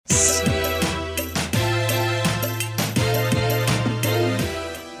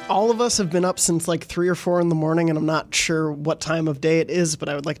all of us have been up since like 3 or 4 in the morning, and I'm not sure what time of day it is, but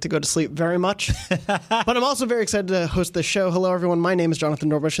I would like to go to sleep very much. But I'm also very excited to host this show. Hello, everyone. My name is Jonathan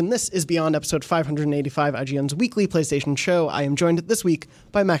Norbush, and this is Beyond episode 585, IGN's weekly PlayStation show. I am joined this week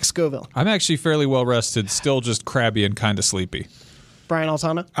by Max Scoville. I'm actually fairly well rested, still just crabby and kind of sleepy. Brian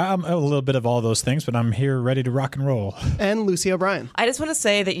Altana. I'm a little bit of all those things, but I'm here ready to rock and roll. And Lucy O'Brien. I just want to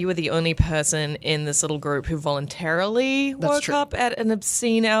say that you were the only person in this little group who voluntarily woke up at an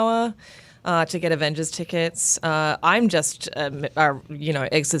obscene hour to get Avengers tickets. I'm just,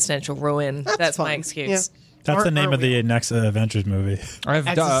 existential ruin. That's my excuse. Yeah. That's the name of the next Avengers movie. I've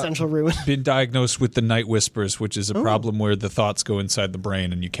Existential ruin. been diagnosed with the night whispers, which is a problem where the thoughts go inside the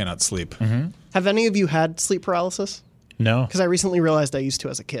brain and you cannot sleep. Mm-hmm. Have any of you had sleep paralysis? No. Because I recently realized I used to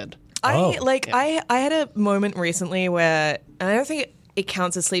as a kid. I had a moment recently where, and I don't think it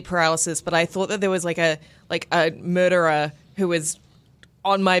counts as sleep paralysis, but I thought that there was like a murderer who was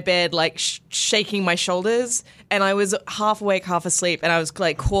on my bed, like shaking my shoulders, and I was half awake, half asleep, and I was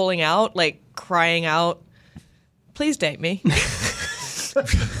like calling out, like crying out, "Please date me." Is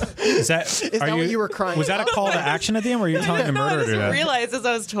that what you were crying Was that a call to action at the end? Were you telling the murderer I to do that? realized as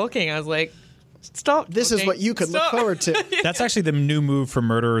I was talking, I was like, "Stop! This is what you could look forward to. That's actually the new move for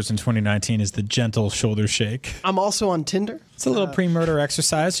murderers in 2019 is the gentle shoulder shake. I'm also on Tinder. It's a little pre-murder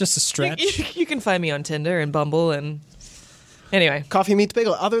exercise, just a stretch. You can find me on Tinder and Bumble and anyway. Coffee meets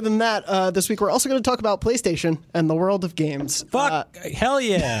bagel. Other than that, this week we're also going to talk about PlayStation and the world of games. Fuck! Hell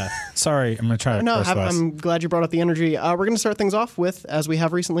yeah! Sorry, I'm going to try to curse less. I'm glad you brought up the energy. We're going to start things off with, as we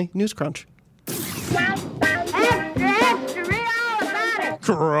have recently, News Crunch.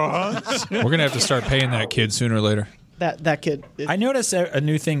 We're going to have to start paying that kid sooner or later. That kid. I notice a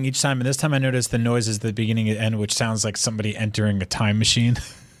new thing each time, and this time I noticed the noises at the beginning and end, which sounds like somebody entering a time machine.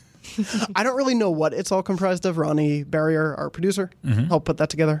 I don't really know what it's all comprised of. Ronnie Barrier, our producer, helped put that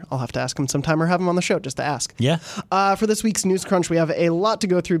together. I'll have to ask him sometime or have him on the show just to ask. Yeah. For this week's News Crunch, we have a lot to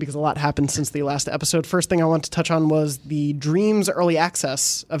go through because a lot happened since the last episode. First thing I want to touch on was the Dreams Early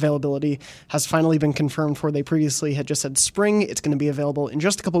Access availability has finally been confirmed for they previously had just said spring. It's going to be available in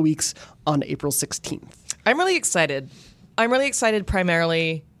just a couple weeks on April 16th. I'm really excited. I'm really excited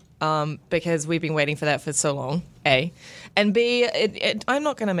primarily because we've been waiting for that for so long, A. And B, I'm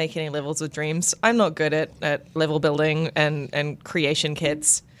not going to make any levels with Dreams. I'm not good at level building and creation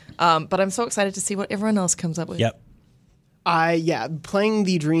kits. But I'm so excited to see what everyone else comes up with. Yep. Playing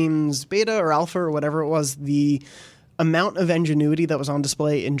the Dreams beta or alpha or whatever it was, the amount of ingenuity that was on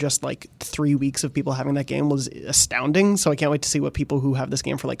display in just like 3 weeks of people having that game was astounding. So I can't wait to see what people who have this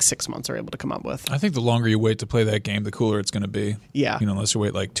game for like 6 months are able to come up with. I think the longer you wait to play that game, the cooler it's going to be. Yeah. Unless you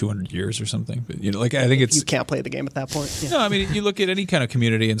wait like 200 years or something. But I think it's... You can't play the game at that point. Yeah. No, I mean, you look at any kind of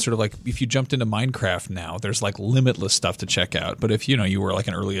community and sort of like if you jumped into Minecraft now, there's like limitless stuff to check out. But if, you were like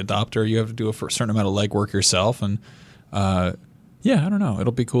an early adopter, you have to do a certain amount of legwork yourself. And, I don't know.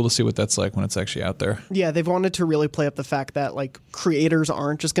 It'll be cool to see what that's like when it's actually out there. Yeah, they've wanted to really play up the fact that like creators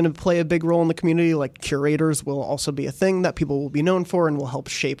aren't just going to play a big role in the community. Like curators will also be a thing that people will be known for and will help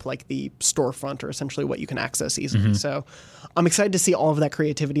shape like the storefront or essentially what you can access easily. So I'm excited to see all of that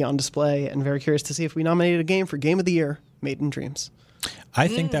creativity on display and very curious to see if we nominated a game for Game of the Year, Made in Dreams. I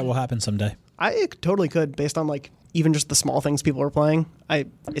think that will happen someday. It totally could based on like even just the small things people are playing.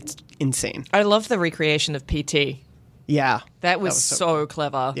 It's insane. I love the recreation of PT. Yeah. That was so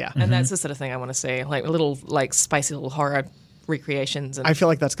clever. Yeah. And that's the sort of thing I want to see. Like little, like spicy little horror recreations. And I feel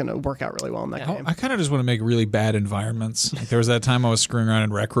like that's going to work out really well in that game. I kind of just want to make really bad environments. Like there was that time I was screwing around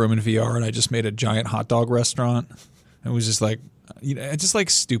in Rec Room in VR and I just made a giant hot dog restaurant. It was just like, just like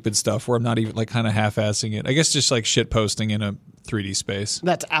stupid stuff where I'm not even like kind of half-assing it. I guess just like shit posting in a 3D space.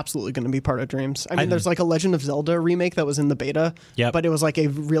 That's absolutely going to be part of Dreams. I mean, there's like a Legend of Zelda remake that was in the beta, but it was like a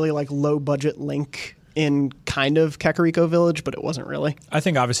really like low-budget Link in kind of Kakariko Village, but it wasn't really. I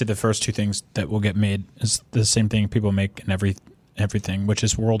think obviously the first two things that will get made is the same thing people make in everything, which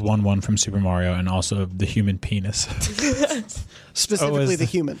is World 1-1 from Super Mario and also the human penis. Specifically the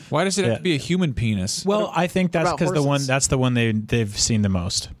human. Why does it have to be a human penis? Well, I think that's because that's the one they've seen the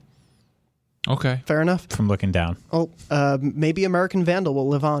most. Okay. Fair enough. From looking down. Oh, maybe American Vandal will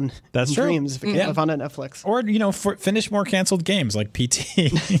live on in true. Dreams if it can live on at Netflix. Or, finish more canceled games like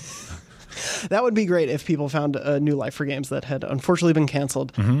PT. That would be great if people found a new life for games that had unfortunately been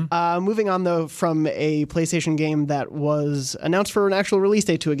canceled. Moving on, though, from a PlayStation game that was announced for an actual release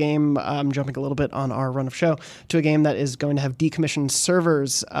date to a game, jumping a little bit on our run of show, to a game that is going to have decommissioned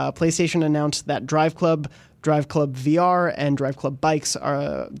servers. PlayStation announced that Drive Club VR, and Drive Club Bikes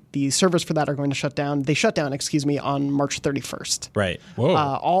are the servers for that are going to shut down. They shut down, on March 31st. Right. Whoa.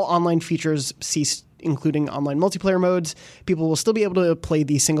 All online features ceased including online multiplayer modes. People will still be able to play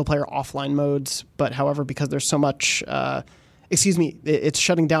the single-player offline modes, but however, because there's so much... it's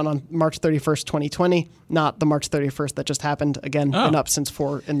shutting down on March 31st, 2020, not the March 31st that just happened. Again, been up since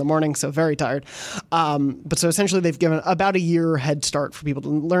 4 in the morning, so very tired. But so essentially they've given about a year head start for people to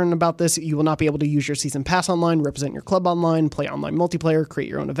learn about this. You will not be able to use your season pass online, represent your club online, play online multiplayer, create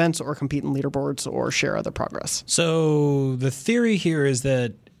your own events, or compete in leaderboards or share other progress. So the theory here is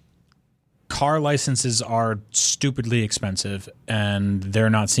that car licenses are stupidly expensive and they're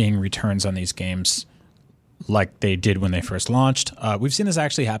not seeing returns on these games like they did when they first launched. We've seen this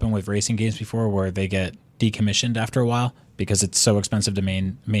actually happen with racing games before where they get decommissioned after a while because it's so expensive to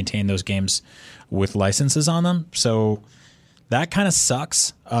maintain those games with licenses on them. So that kind of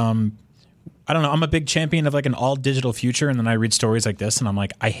sucks. I don't know. I'm a big champion of like an all digital future. And then I read stories like this and I'm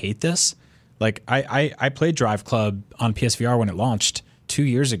like, I hate this. Like I played Drive Club on PSVR when it launched 2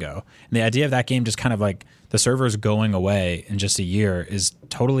 years ago. And the idea of that game just kind of like the servers going away in just a year is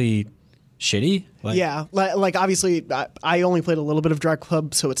totally shitty. Like obviously I only played a little bit of Drive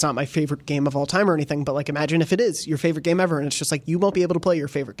Club, so it's not my favorite game of all time or anything, but like imagine if it is your favorite game ever and it's just like you won't be able to play your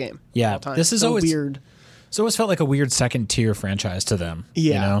favorite game of all time. This is so always weird. It's always felt like a weird second tier franchise to them.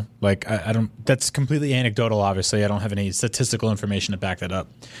 Yeah. You know? Like I don't that's completely anecdotal, obviously. I don't have any statistical information to back that up.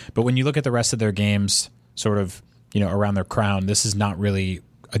 But when you look at the rest of their games sort of, around their crown, this is not really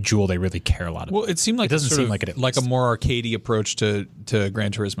a jewel they really care a lot about. Well, it seemed like it doesn't seem like it like a more arcadey approach to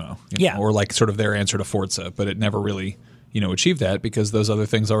Gran Turismo, or like sort of their answer to Forza, but it never really achieved that because those other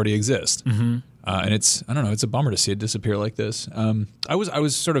things already exist. Mm-hmm. And it's a bummer to see it disappear like this. I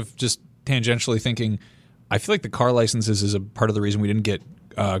was sort of just tangentially thinking, I feel like the car licenses is a part of the reason we didn't get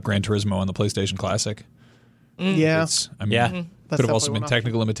Gran Turismo on the PlayStation Classic. Yeah, Could have also been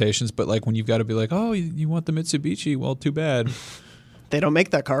technical limitations, but like when you've got to be like, oh, you want the Mitsubishi? Well, too bad. They don't make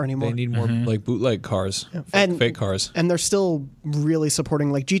that car anymore. They need more like bootleg cars, fake cars. And they're still really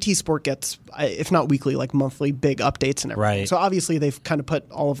supporting, like GT Sport gets, if not weekly, like monthly big updates and everything. Right. So obviously they've kind of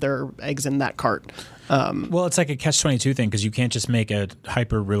put all of their eggs in that cart. Well, it's like a catch-22 thing because you can't just make a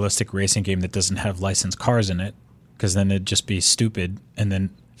hyper-realistic racing game that doesn't have licensed cars in it because then it'd just be stupid. And then,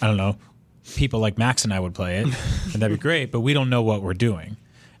 I don't know, people like Max and I would play it and that'd be great, but we don't know what we're doing.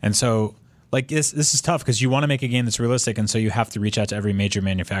 And so... like this is tough because you want to make a game that's realistic, and so you have to reach out to every major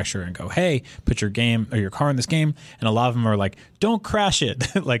manufacturer and go, "Hey, put your game or your car in this game." And a lot of them are like, "Don't crash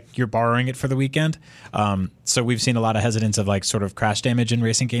it," like you're borrowing it for the weekend. So we've seen a lot of hesitance of like sort of crash damage in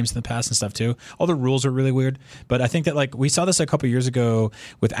racing games in the past and stuff too. All the rules are really weird, but I think that like we saw this a couple years ago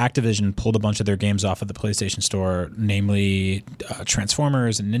with Activision pulled a bunch of their games off of the PlayStation Store, namely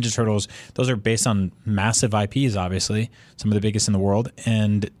Transformers and Ninja Turtles. Those are based on massive IPs, obviously, some of the biggest in the world,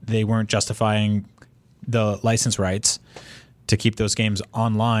 and they weren't justifying the license rights to keep those games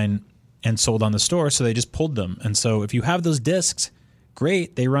online and sold on the store, so they just pulled them. And so if you have those discs,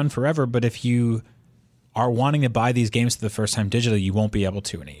 great, they run forever, but if you are wanting to buy these games for the first time digitally, you won't be able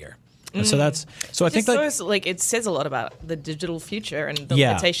to in a year. And so that's I think like it says a lot about the digital future and the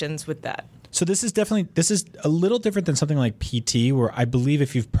limitations with that. So this is a little different than something like PT, where I believe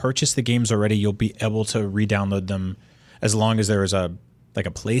if you've purchased the games already, you'll be able to re-download them as long as there is a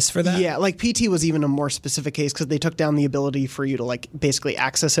place for that? Yeah, like PT was even a more specific case because they took down the ability for you to like basically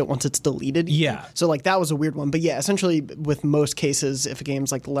access it once it's deleted. Yeah. So like that was a weird one. But yeah, essentially with most cases, if a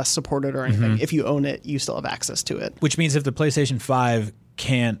game's like less supported or anything, if you own it, you still have access to it. Which means if the PlayStation 5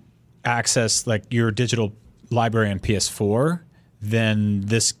 can't access like your digital library on PS4, then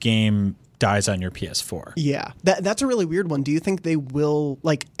this game dies on your PS4. Yeah, that's a really weird one. Do you think they will,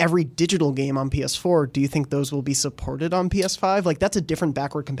 like every digital game on PS4, do you think those will be supported on PS5? Like that's a different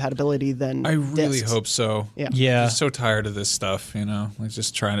backward compatibility than I really discs. hope so. Yeah. I'm just so tired of this stuff, like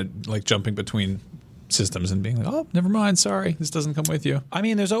just trying to like jumping between systems and being like, oh, never mind, sorry, this doesn't come with you. I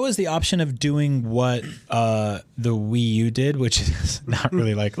mean, there's always the option of doing what the Wii U did, which is not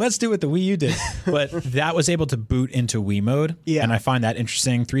really like, let's do what the Wii U did. But that was able to boot into Wii mode. Yeah. And I find that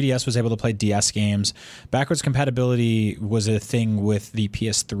interesting. 3DS was able to play DS games. Backwards compatibility was a thing with the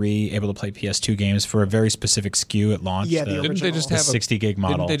PS3, able to play PS2 games for a very specific SKU at launch. Yeah, Didn't they just the have 60 gig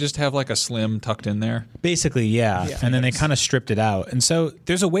model? Didn't they just have like a slim tucked in there? Basically, yeah. And then they kind of stripped it out. And so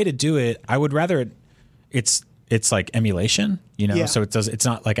there's a way to do it. I would rather it's like emulation, so it's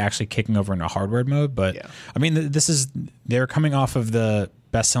not like actually kicking over into hardware mode. But I mean, they're coming off of the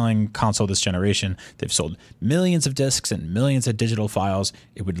best-selling console this generation. They've sold millions of discs and millions of digital files.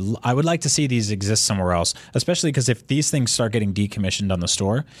 I would like to see these exist somewhere else, especially because if these things start getting decommissioned on the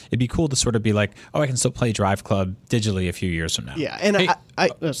store, it'd be cool to sort of be like, oh, I can still play Drive Club digitally a few years from now. Yeah, and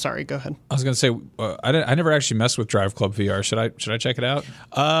Hey. Sorry, go ahead. I was going to say I never actually messed with Drive Club VR. Should I check it out?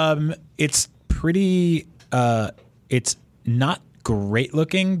 It's pretty. It's not great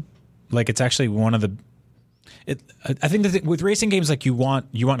looking. Like it's actually one of the. I think that with racing games, like you want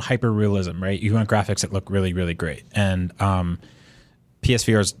hyper realism, right? You want graphics that look really, really great, and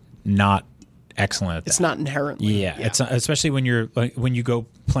PSVR is not excellent at that. It's not inherently. Yeah, it's not, especially when you're like when you go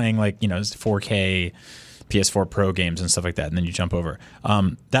playing like 4K PS4 Pro games and stuff like that, and then you jump over.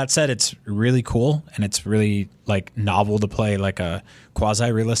 That said, it's really cool and it's really like novel to play like a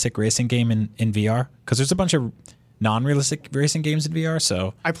quasi-realistic racing game in VR because there's a bunch of non-realistic racing games in VR.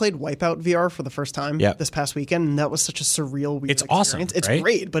 So I played Wipeout VR for the first time this past weekend, and that was such a surreal, weird It's experience. awesome, It's right?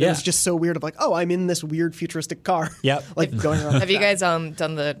 great, but it was just so weird of like, oh, I'm in this weird futuristic car. Yep. Like going around. Have you guys done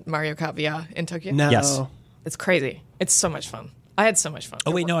the Mario Kart VR in Tokyo? No. Yes. It's crazy. It's so much fun. I had so much fun.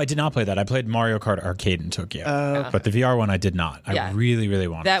 Oh wait, no, I did not play that. I played Mario Kart Arcade in Tokyo, but the VR one I did not. I really, really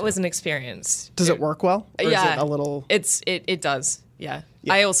wanted. That was an experience. Does it work well? Or is Yeah. it a little. It does. Yeah.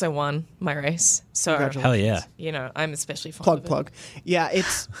 I also won my race. So Hell yeah. I'm especially fond of it. Plug. Yeah,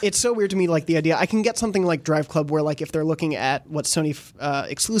 it's so weird to me, like the idea. I can get something like Drive Club where like if they're looking at what Sony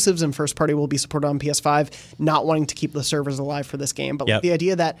exclusives and first party will be supported on PS5, not wanting to keep the servers alive for this game. But like, the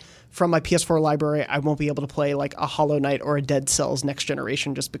idea that from my PS4 library, I won't be able to play like a Hollow Knight or a Dead Cells Next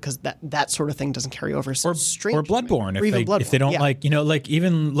Generation just because that sort of thing doesn't carry over. So strange. Or Bloodborne, Or even if they don't like, like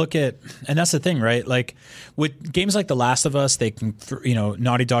even look at, and that's the thing, right? Like with games like The Last of Us, they can,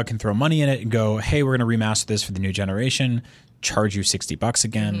 Naughty Dog can throw money in it and go, hey, we're going to remaster this for the new generation, charge you $60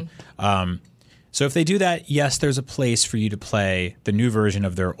 again. So if they do that, yes, there's a place for you to play the new version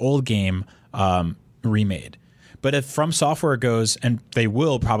of their old game remade. But if From Software goes, and they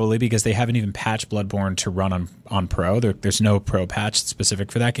will probably because they haven't even patched Bloodborne to run on Pro. There's no Pro patch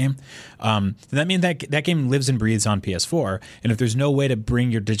specific for that game. That means that game lives and breathes on PS4. And if there's no way to bring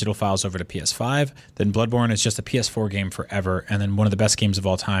your digital files over to PS5, then Bloodborne is just a PS4 game forever. And then one of the best games of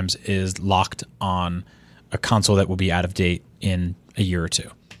all times is locked on a console that will be out of date in a year or two.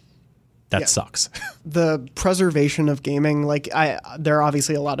 That sucks. The preservation of gaming, like there are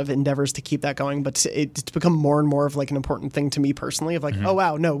obviously a lot of endeavors to keep that going, but it's become more and more of like an important thing to me personally of like, oh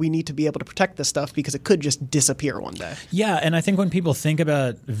wow, no, we need to be able to protect this stuff because it could just disappear one day. Yeah, and I think when people think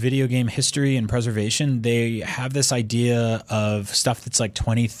about video game history and preservation, they have this idea of stuff that's like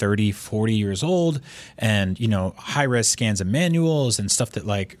 20, 30, 40 years old and, high-res scans and manuals and stuff that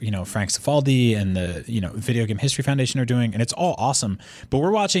like, Frank Cifaldi and the, Video Game History Foundation are doing, and it's all awesome. But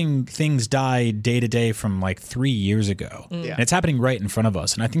we're watching things die day to day from like 3 years ago. Yeah. And it's happening right in front of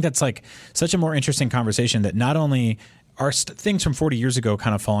us. And I think that's like such a more interesting conversation that not only are things from 40 years ago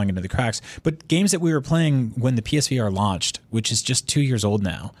kind of falling into the cracks, but games that we were playing when the PSVR launched, which is just 2 years old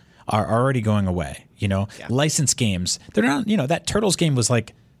now, are already going away. Licensed games, they're not, that Turtles game was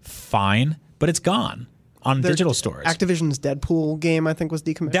like fine, but it's gone on digital stores. Activision's Deadpool game, I think, was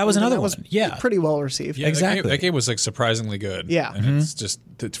decommissioned. That was another one. Was Yeah. pretty well received. Yeah, Exactly. That game was like surprisingly good. Yeah. And it's just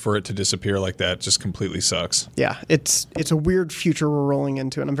for it to disappear like that just completely sucks. Yeah, it's a weird future we're rolling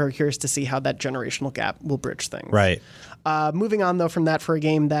into, and I'm very curious to see how that generational gap will bridge things. Right. Moving on, though, from that for a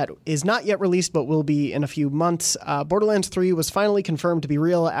game that is not yet released but will be in a few months, Borderlands 3 was finally confirmed to be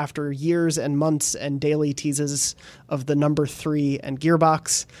real after years and months and daily teases of the number 3 and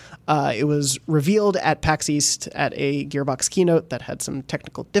Gearbox. It was revealed at PAX East at a Gearbox keynote that had some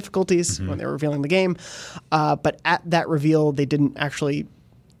technical difficulties when they were revealing the game. But at that reveal, they didn't actually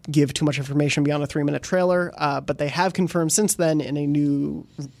give too much information beyond a 3-minute trailer. But they have confirmed since then in a new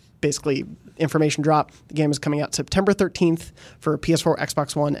basically information drop. The game is coming out September 13th for PS4,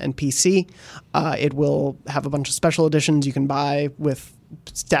 Xbox One, and PC. It will have a bunch of special editions you can buy with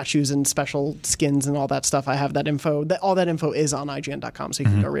statues and special skins and all that stuff. I have that info. All that info is on IGN.com, so you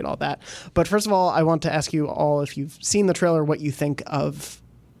can go read all that. But first of all, I want to ask you all, if you've seen the trailer, what you think of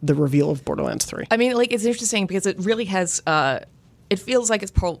the reveal of Borderlands 3. I mean, like, it's interesting because it really has. It feels like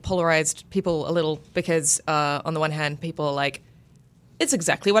it's polarized people a little because on the one hand, people are like, it's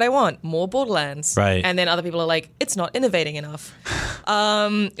exactly what I want, more Borderlands. Right. And then other people are like, it's not innovating enough.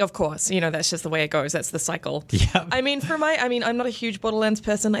 Of course, that's just the way it goes. That's the cycle. Yeah. I mean, I'm not a huge Borderlands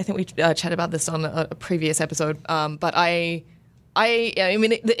person. I think we chatted about this on a previous episode. But I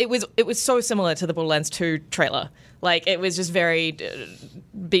mean, it was so similar to the Borderlands 2 trailer. Like, it was just very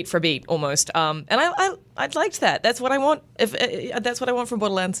beat for beat almost. And I liked that. That's what I want. That's what I want from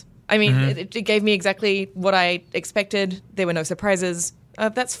Borderlands. I mean, it gave me exactly what I expected. There were no surprises.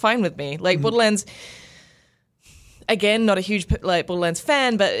 That's fine with me. Like, Borderlands, again, not a huge Borderlands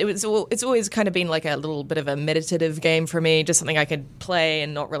fan, but it's always kind of been like a little bit of a meditative game for me, just something I could play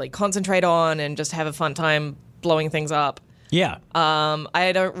and not really concentrate on and just have a fun time blowing things up. Yeah.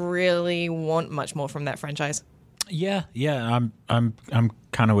 I don't really want much more from that franchise. Yeah. I'm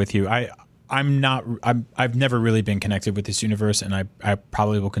kind of with you. I've never really been connected with this universe, and I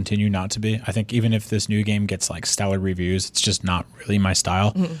probably will continue not to be. I think even if this new game gets like stellar reviews, it's just not really my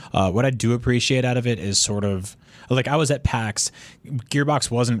style. What I do appreciate out of it is sort of like, I was at PAX.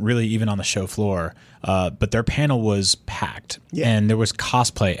 Gearbox wasn't really even on the show floor, but their panel was packed, and there was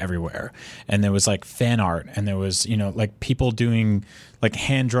cosplay everywhere, and there was like fan art, and there was, you know, like people doing like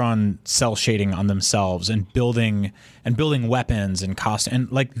hand-drawn cell shading on themselves and building weapons and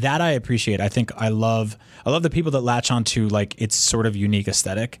and like that I appreciate. I think I love the people that latch onto like its sort of unique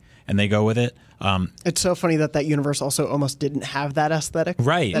aesthetic and they go with it. It's so funny that universe also almost didn't have that aesthetic.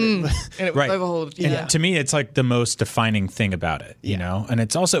 Right. And it was Right. overhauled. And Yeah. to me, it's like the most defining thing about it, you know? And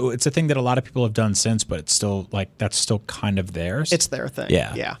it's a thing that a lot of people have done since, but it's still like, that's still kind of theirs. It's their thing.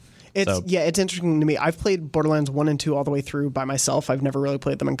 Yeah. Yeah. It's interesting to me. I've played Borderlands 1 and 2 all the way through by myself. I've never really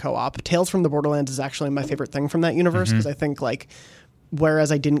played them in co-op. Tales from the Borderlands is actually my favorite thing from that universe, because I think like,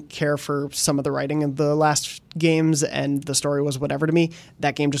 whereas I didn't care for some of the writing of the last games and the story was whatever to me,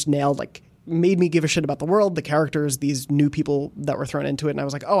 that game just made me give a shit about the world, the characters, these new people that were thrown into it, and I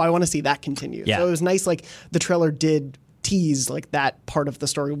was like, oh, I want to see that continue. Yeah. So it was nice, like the trailer did tease like that part of the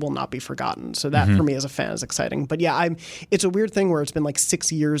story will not be forgotten. So that for me as a fan is exciting. But yeah, it's a weird thing where it's been like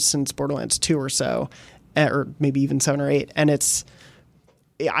 6 years since Borderlands 2 or so, or maybe even 7 or 8, and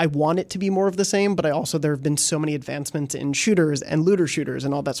I want it to be more of the same, but there have been so many advancements in shooters and looter shooters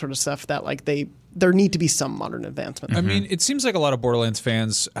and all that sort of stuff that like there need to be some modern advancements. I mean, it seems like a lot of Borderlands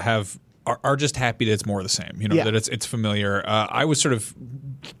fans are just happy that it's more of the same. You know, that it's familiar. I was sort of,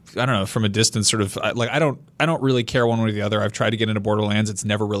 I don't know, from a distance, sort of like I don't really care one way or the other. I've tried to get into Borderlands. It's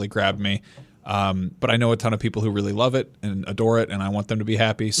never really grabbed me. But I know a ton of people who really love it and adore it, and I want them to be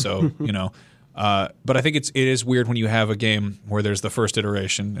happy. So you know. But I think it is weird when you have a game where there's the first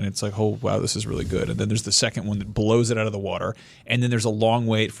iteration and it's like, oh wow, this is really good, and then there's the second one that blows it out of the water, and then there's a long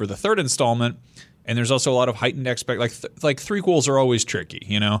wait for the third installment, and there's also a lot of heightened like threequels are always tricky,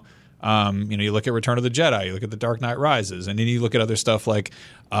 you know. You look at Return of the Jedi, you look at The Dark Knight Rises, and then you look at other stuff like,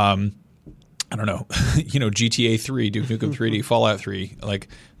 I don't know, GTA 3, Duke Nukem 3D, Fallout 3. Like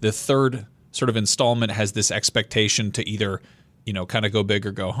the third sort of installment has this expectation to either, kind of go big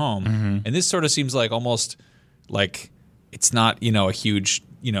or go home. And this sort of seems like almost like it's not, a huge,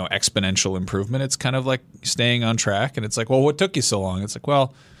 exponential improvement. It's kind of like staying on track. And it's like, well, what took you so long? It's like,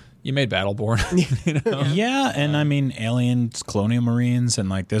 well, you made Battleborn. Yeah, and I mean, Aliens, Colonial Marines, and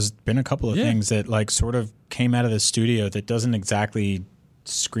like there's been a couple of things that like sort of came out of the studio that doesn't exactly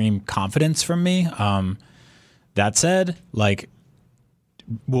scream confidence from me. That said, like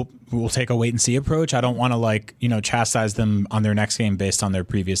we'll take a wait and see approach. I don't want to chastise them on their next game based on their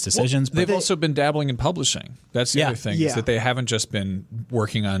previous decisions. Well, they've also been dabbling in publishing. That's the other thing, is that they haven't just been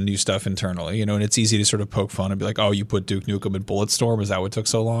working on new stuff internally, and it's easy to sort of poke fun and be like, oh, you put Duke Nukem in Bulletstorm, is that what took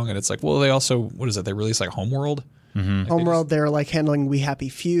so long? And it's like, well, they also, what is it? They released like Homeworld? Homeworld, they're like handling We Happy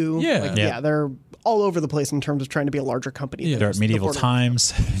Few. Yeah. They're all over the place in terms of trying to be a larger company. They're at medieval times,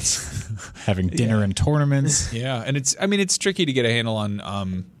 having dinner and tournaments. Yeah, and it's tricky to get a handle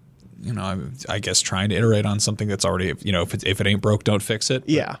on, I guess trying to iterate on something that's already, if it ain't broke, don't fix it.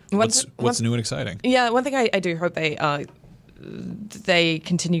 Yeah. What's new and exciting? Yeah, one thing I do hope they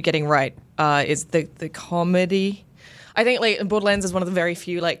continue getting right is the comedy. I think like Borderlands is one of the very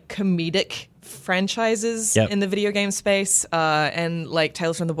few like comedic franchises in the video game space, and like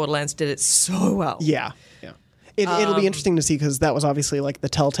Tales from the Borderlands did it so well. Yeah. It'll be interesting to see, because that was obviously like the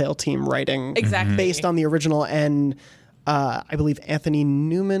Telltale team writing based on the original, and I believe Anthony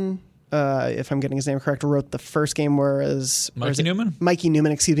Newman, if I'm getting his name correct, wrote the first game, whereas Mikey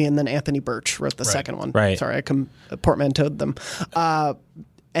Newman, excuse me, and then Anthony Birch wrote the second one. Right. Sorry, I portmanteaued them.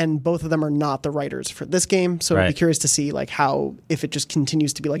 And both of them are not the writers for this game, so I'd be curious to see like how, if it just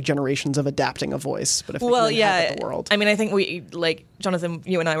continues to be like generations of adapting a voice, but if the world. I mean, I think we, like Jonathan,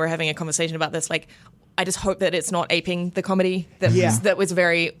 you and I were having a conversation about this. Like, I just hope that it's not aping the comedy that was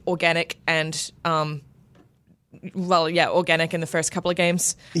very organic and organic in the first couple of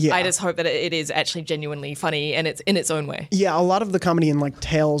games. Yeah. I just hope that it is actually genuinely funny, and it's in its own way. Yeah, a lot of the comedy in like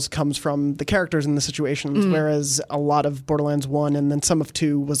Tales comes from the characters and the situations, whereas a lot of Borderlands 1 and then some of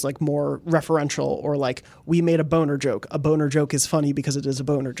 2 was like more referential, or like, we made a boner joke. A boner joke is funny because it is a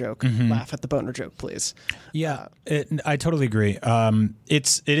boner joke. Laugh at the boner joke, please. Yeah, I totally agree.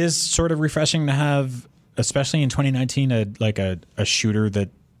 It is sort of refreshing to have, especially in 2019, a shooter that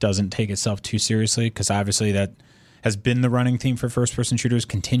doesn't take itself too seriously, because obviously that has been the running theme for first-person shooters,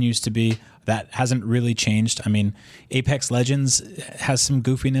 continues to be. That hasn't really changed. I mean, Apex Legends has some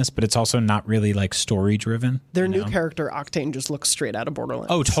goofiness, but it's also not really like story-driven. Their new character, Octane, just looks straight out of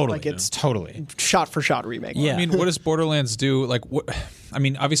Borderlands. Oh, totally. Like it's totally shot-for-shot remake. Yeah. I mean, what does Borderlands do? Like, what? I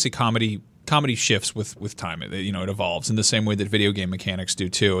mean, obviously comedy comedy shifts with time. It evolves in the same way that video game mechanics do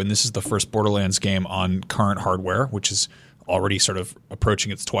too. And this is the first Borderlands game on current hardware, which is already sort of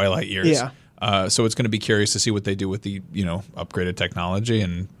approaching its twilight years. Yeah. So it's going to be curious to see what they do with the upgraded technology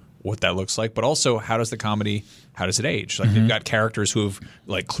and what that looks like. But also, how does it age? Like they've got characters who have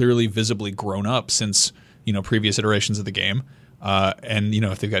like clearly visibly grown up since previous iterations of the game. And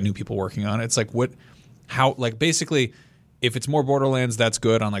if they've got new people working on it, it's like basically, if it's more Borderlands, that's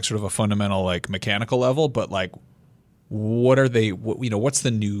good on like sort of a fundamental like mechanical level. But like, what are they? What's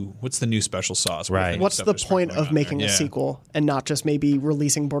the new special sauce? Right. What's the point of making a sequel and not just maybe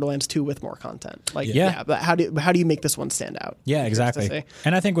releasing Borderlands 2 with more content? Like, but how do you make this one stand out? Yeah, exactly.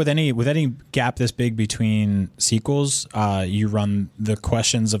 And I think with any gap this big between sequels, you run the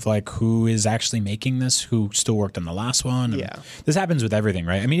questions of like who is actually making this, who still worked on the last one. Yeah, this happens with everything,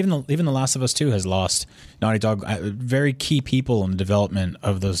 right? I mean, even the Last of Us 2 has lost Naughty Dog, very key people in the development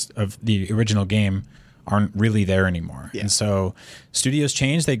of the original game aren't really there anymore. Yeah. And so studios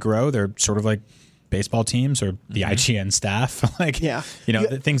change, they grow. They're sort of like baseball teams or the IGN staff.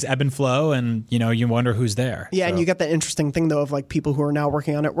 Things ebb and flow, and you wonder who's there. Yeah, and you get that interesting thing though of like people who are now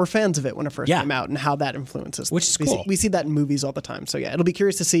working on it were fans of it when it first came out, and how that influences. Which is cool. We see that in movies all the time. So yeah, it'll be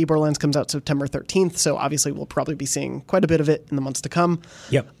curious to see. Borderlands comes out September 13th, so obviously we'll probably be seeing quite a bit of it in the months to come.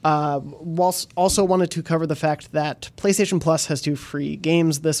 Yep. Also wanted to cover the fact that PlayStation Plus has 2 free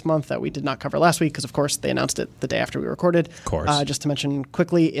games this month that we did not cover last week because of course they announced it the day after we recorded. Of course. Just to mention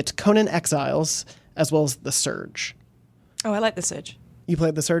quickly, it's Conan Exiles as well as The Surge. Oh, I like The Surge. You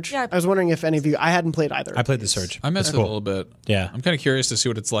played The Surge? Yeah. I was wondering if any of you... I hadn't played either. I played The Surge. I messed it a little bit. Yeah. I'm kind of curious to see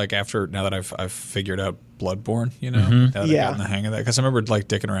what it's like now that I've figured out Bloodborne, now that I've gotten the hang of that. Because I remember like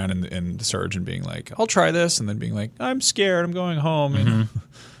dicking around in The Surge and being like, I'll try this, and then being like, I'm scared, I'm going home.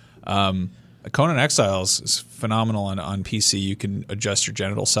 Conan Exiles is phenomenal on PC. You can adjust your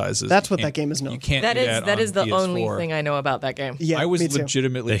genital sizes. That's what that game is known. You can't That do that is the PS4. only thing I know about that game. Yeah, I was me too.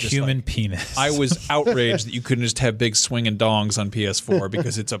 legitimately The just human penis. I was outraged that you couldn't just have big swinging dongs on PS4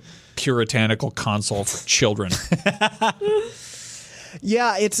 because it's a puritanical console for children.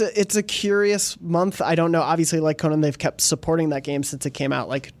 Yeah, it's a curious month. I don't know. Obviously, like Conan, they've kept supporting that game since it came out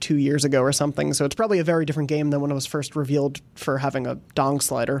like 2 years ago or something. So it's probably a very different game than when it was first revealed for having a dong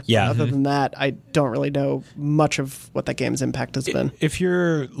slider. Yeah. Other than that, I don't really know much of what that game's impact has been. If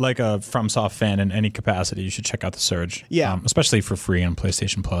you're like a FromSoft fan in any capacity, you should check out The Surge. Yeah. Especially for free on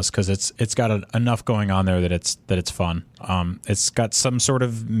PlayStation Plus because it's got enough going on there that it's fun. It's got some sort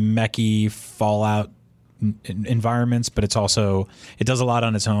of mechy Fallout environments, but it does a lot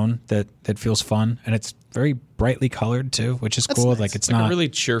on its own that feels fun, and it's very brightly colored too, which is cool. nice. Like it's Like not a really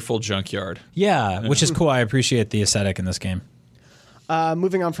cheerful junkyard. which is cool. I appreciate the aesthetic in this game.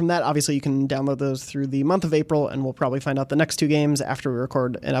 Moving on from that, obviously you can download those through the month of April, and we'll probably find out the next 2 games after we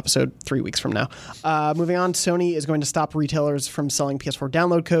record an episode 3 weeks from now. Moving on, Sony is going to stop retailers from selling PS4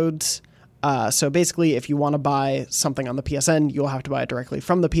 download codes. So basically, if you want to buy something on the PSN, you'll have to buy it directly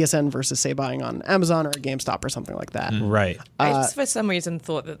from the PSN versus, say, buying on Amazon or a GameStop or something like that. Right. I just for some reason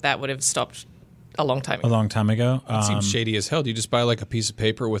thought that would have stopped a long time A ago. long time ago. It seems shady as hell. Do you just buy like a piece of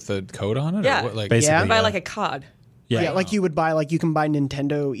paper with a code on it? Yeah. Or what? Like, Basically, Yeah. Buy like a card. Yeah, like you would buy, like you can buy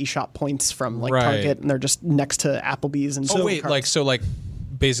Nintendo eShop points from like Right. Target, and they're just next to Applebee's and oh wait, cards. like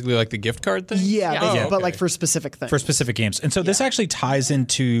basically like the gift card thing? Yeah, Yeah. but, Oh, but okay. like for specific things. for specific games. And so this actually ties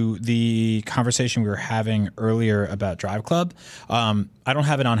into the conversation we were having earlier about Drive Club. I don't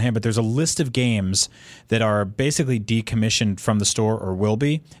have it on hand, but there's a list of games that are basically decommissioned from the store or will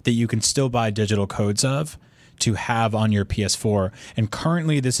be that you can still buy digital codes of to have on your PS4. And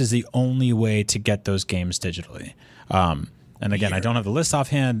currently this is the only way to get those games digitally. And again, I don't have the list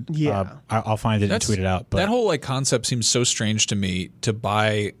offhand. Yeah. I'll find it and tweet it out. But that whole like concept seems so strange to me to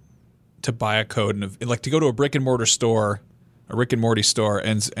buy a code and like to go to a brick and mortar store, a Rick and Morty store,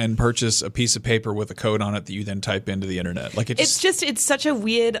 and purchase a piece of paper with a code on it that you then type into the internet. Like It's such a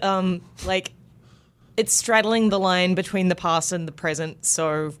weird like it's straddling the line between the past and the present.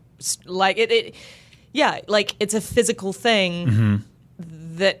 So like like it's a physical thing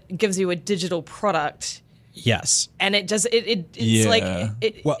that gives you a digital product. yes. And it just it's Yeah.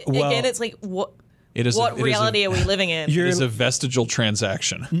 like Well- again it's like what It is what reality are we living in? It is a vestigial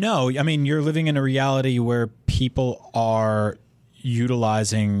transaction. No, I mean, you're living in a reality where people are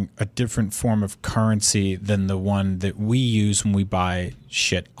utilizing a different form of currency than the one that we use when we buy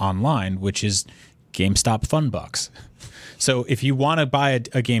shit online, which is GameStop Fun Bucks. So if you want to buy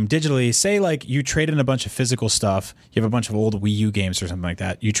a game digitally, say like you trade in a bunch of physical stuff, you have a bunch of old Wii U games or something like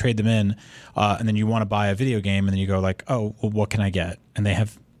that, you trade them in, and then you want to buy a video game, and then you go like, oh, well, what can I get? And they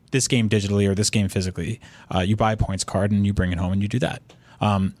have this game digitally or this game physically. You buy a points card and you bring it home and you do that.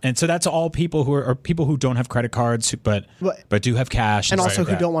 And so that's all people who are people who don't have credit cards, but do have cash. And stuff also like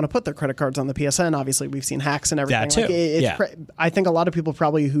who that. don't want to put their credit cards on the PSN. Obviously, we've seen hacks and everything. That too. I think a lot of people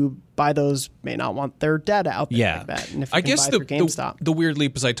probably who buy those may not want their data out there like that. And if you I can guess buy through GameStop. the weird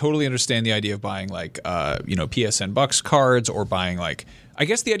leap is I totally understand the idea of buying like PSN Bucks cards or buying like I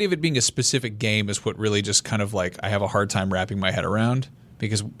guess the idea of it being a specific game is what really just kind of like I have a hard time wrapping my head around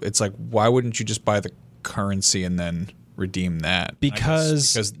because it's like why wouldn't you just buy the currency and then redeem that?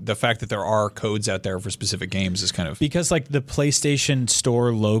 Because the fact that there are codes out there for specific games is kind of because like the PlayStation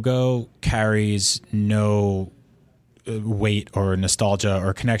Store logo carries no weight or nostalgia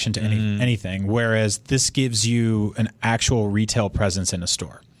or connection to anything, whereas this gives you an actual retail presence in a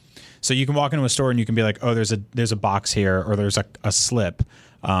store. So you can walk into a store and you can be like, oh, there's a box here, or there's a slip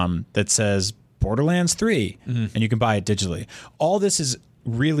that says Borderlands 3, and you can buy it digitally. All this is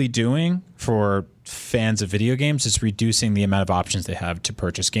really doing for fans of video games is reducing the amount of options they have to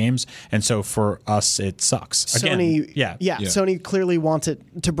purchase games, and so for us, it sucks. Sony clearly wants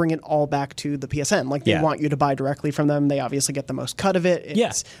it to bring it all back to the PSN. Like they want you to buy directly from them. They obviously get the most cut of it.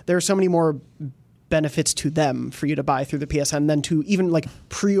 There are so many more benefits to them for you to buy through the PSN than to even like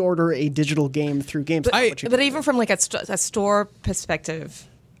pre-order a digital game through GameStop. But even from like a store perspective,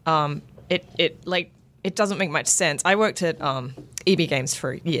 it doesn't make much sense. I worked at EB Games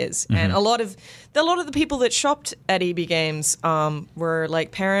for years, and a lot of the people that shopped at EB Games were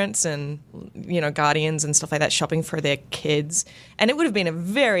like parents and guardians and stuff like that shopping for their kids, and it would have been a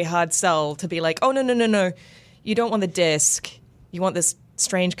very hard sell to be like, oh no, you don't want the disc, you want this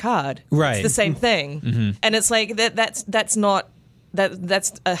strange card. Right. It's the same thing, and it's like that's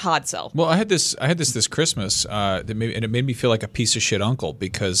a hard sell. Well, I had this Christmas and it made me feel like a piece of shit uncle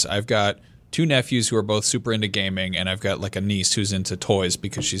because I've got two nephews who are both super into gaming, and I've got like a niece who's into toys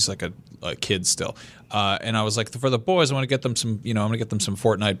because she's like a kid still. And I was like, for the boys, I want to get them some, I'm going to get them some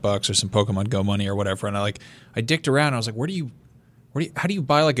Fortnite bucks or some Pokemon Go money or whatever. And I dicked around. And I was like, how do you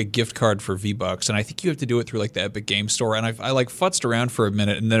buy like a gift card for V-Bucks? And I think you have to do it through like the Epic Game Store. And I like futzed around for a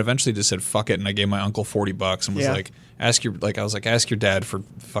minute, and then eventually just said fuck it, and I gave my uncle $40 and was like, ask your dad for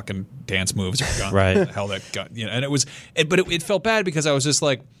fucking dance moves or gun. Right. What the hell that gun, and it felt bad because I was just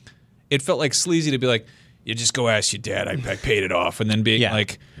like, it felt like sleazy to be like, you just go ask your dad. I paid it off, and then being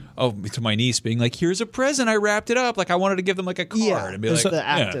like, oh, to my niece being like, here's a present. I wrapped it up. Like I wanted to give them like a card and be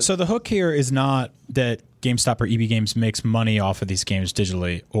like, So the hook here is not that GameStop or EB Games makes money off of these games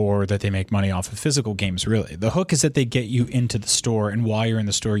digitally, or that they make money off of physical games, really. The hook is that they get you into the store, and while you're in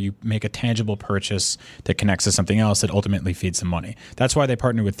the store, you make a tangible purchase that connects to something else that ultimately feeds them money. That's why they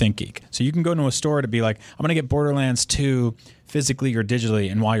partner with ThinkGeek. So you can go into a store to be like, I'm going to get Borderlands 2 physically or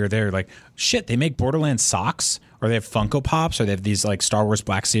digitally, and while you're there, like, shit, they make Borderlands socks, or they have Funko Pops, or they have these like Star Wars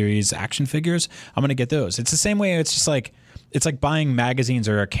Black Series action figures. I'm going to get those. It's the same way. It's just like, it's like buying magazines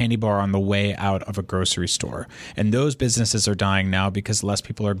or a candy bar on the way out of a grocery store. And those businesses are dying now because less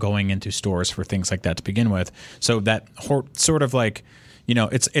people are going into stores for things like that to begin with. So that sort of like,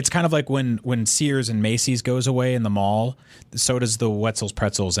 it's kind of like when Sears and Macy's goes away in the mall, so does the Wetzel's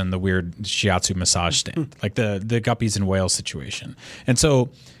Pretzels and the weird shiatsu massage stand, like the Guppies and Whales situation. And so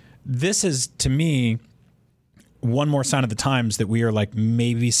this is, to me, one more sign of the times that we are like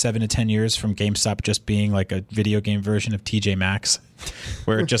maybe 7 to 10 years from GameStop just being like a video game version of TJ Maxx,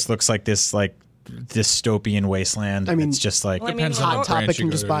 where it just looks like this like dystopian wasteland. I mean, it's just like depends on the Topic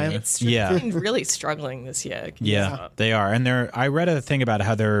can just buy them. It's been really struggling this year. Yeah, they are. And I read a thing about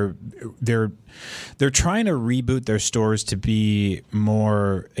how they're trying to reboot their stores to be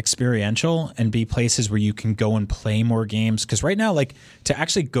more experiential and be places where you can go and play more games. Because right now, like, to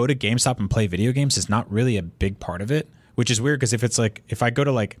actually go to GameStop and play video games is not really a big part of it, which is weird because if I go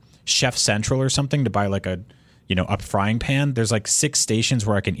to like Chef Central or something to buy like a frying pan, there's like 6 stations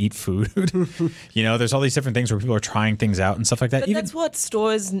where I can eat food. There's all these different things where people are trying things out and stuff like that. But that's what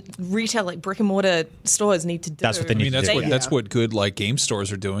stores, retail, like brick and mortar stores need to do. That's what they need to do. That's what good like game stores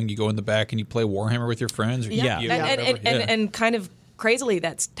are doing. You go in the back and you play Warhammer with your friends. Or and kind of crazily,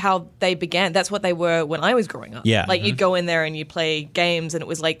 that's how they began. That's what they were when I was growing up. Yeah. Like you'd go in there and you'd play games, and it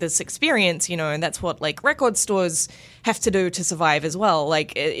was like this experience, and that's what like record stores have to do to survive as well.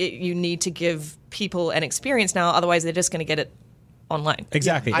 Like you need to give people an experience now, otherwise they're just going to get it online.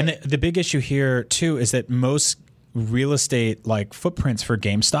 Exactly. And the big issue here too is that most real estate like footprints for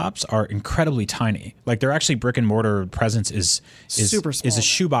GameStops are incredibly tiny. Like they're actually brick and mortar presence is Super small. is a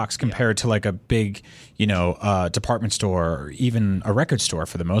shoebox compared to like a big, department store or even a record store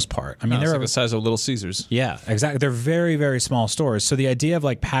for the most part. I mean, It's they're like the size of Little Caesars. yeah, exactly. They're very, very small stores. So the idea of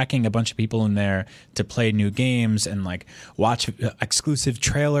like packing a bunch of people in there to play new games and like watch exclusive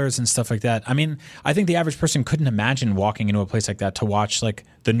trailers and stuff like that. I mean, I think the average person couldn't imagine walking into a place like that to watch like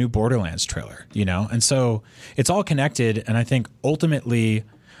the new Borderlands trailer, And so it's all connected. And I think ultimately,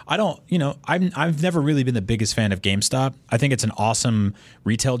 I've never really been the biggest fan of GameStop. I think it's an awesome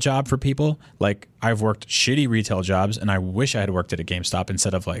retail job for people. Like I've worked shitty retail jobs and I wish I had worked at a GameStop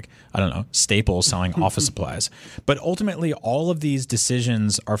instead of like, I don't know, Staples selling office supplies. But ultimately all of these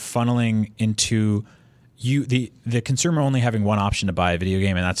decisions are funneling into the consumer only having one option to buy a video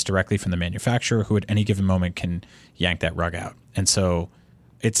game, and that's directly from the manufacturer who at any given moment can yank that rug out. And so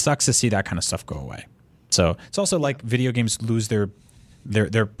it sucks to see that kind of stuff go away. So it's also like video games lose their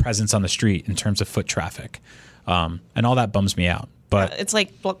presence on the street in terms of foot traffic, and all that bums me out. But It's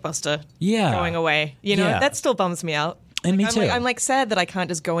like Blockbuster Yeah. going away. Yeah. That still bums me out. And me too. I'm like sad that I can't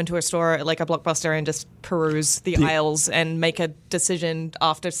just go into a store like a Blockbuster and just peruse the aisles and make a decision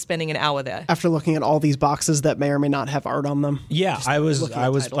after spending an hour there. After looking at all these boxes that may or may not have art on them. yeah, I was looking at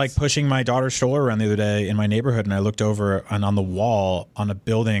titles. like pushing my daughter's stroller around the other day in my neighborhood, and I looked over and on the wall on a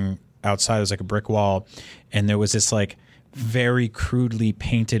building outside, it was like a brick wall, and there was this like very crudely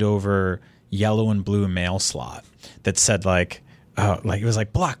painted over yellow and blue mail slot that said like it was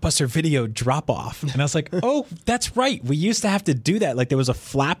like Blockbuster Video drop off. And I was like, oh, that's right. We used to have to do that. Like there was a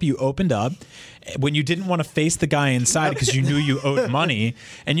flap you opened up when you didn't want to face the guy inside because you knew you owed money.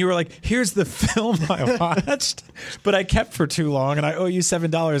 And you were like, here's the film I watched, but I kept for too long and I owe you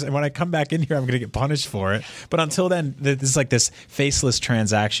 $7. And when I come back in here, I'm going to get punished for it. But until then, this is like this faceless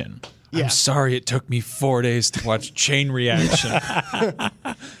transaction. Yeah. I'm sorry it took me 4 days to watch Chain Reaction.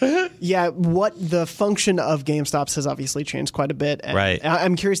 Yeah, what the function of GameStops has obviously changed quite a bit. And Right.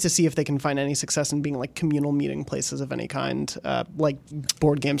 I'm curious to see if they can find any success in being like communal meeting places of any kind, like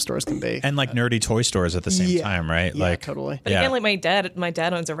board game stores can be. And like nerdy toy stores at the same Yeah. time, right? Yeah, like totally. But again, like my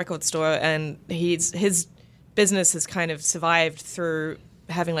dad owns a record store, and his business has kind of survived through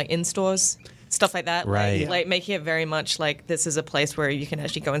having like in stores, stuff like that, Right. Like making it very much like this is a place where you can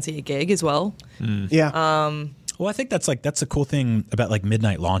actually go and see a gig as well. Yeah. Well, I think that's the cool thing about like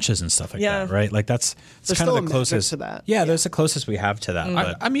midnight launches and stuff like Yeah. that, right? Like that's There's kind still of a the magic closest to that. Yeah, that's the closest we have to that.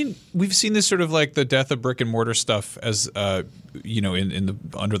 But I mean, we've seen this sort of like the death of brick and mortar stuff as in the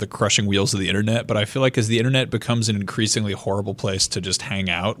under the crushing wheels of the internet. But I feel like as the internet becomes an increasingly horrible place to just hang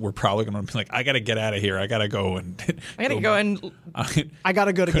out, we're probably going to be like, I got to get out of here. I got to go and I gotta go and I got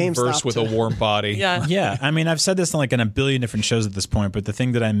to go to converse GameStop with to- a warm body. yeah. yeah, I mean, I've said this on a billion different shows at this point, but the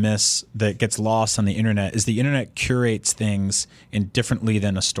thing that I miss that gets lost on the internet is the internet curates things differently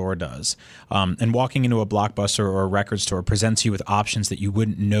than a store does. And walking into a Blockbuster or a record store presents you with options that you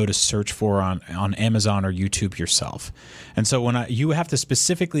wouldn't know to search for on Amazon or YouTube yourself. And so when you have to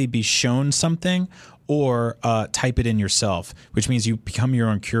specifically be shown something or type it in yourself, which means you become your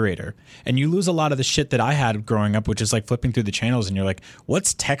own curator. And you lose a lot of the shit that I had growing up, which is like flipping through the channels and you're like,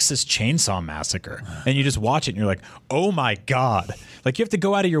 what's Texas Chainsaw Massacre? And you just watch it and you're like, oh my God. Like you have to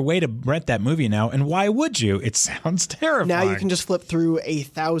go out of your way to rent that movie now. And why would you? It sounds terrifying. Now you can just flip through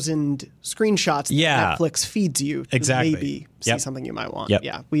 1,000 screenshots that Yeah. Netflix feeds you to Exactly. maybe see Yep. something you might want. Yep.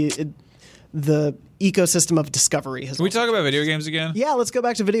 Yeah, the ecosystem of discovery has. Can we also- talk about video games again? Yeah, let's go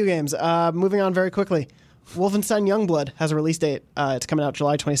back to video games. Moving on very quickly. Wolfenstein Youngblood has a release date. It's coming out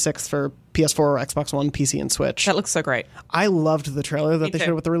July 26th for PS4, Xbox One, PC, and Switch. That looks so great. I loved the trailer that they too.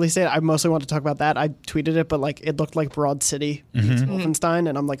 showed with the release date. I mostly want to talk about that. I tweeted it, but like it looked like Broad City meets Wolfenstein,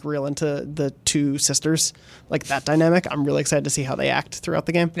 and I'm like real into the two sisters, like that dynamic. I'm really excited to see how they act throughout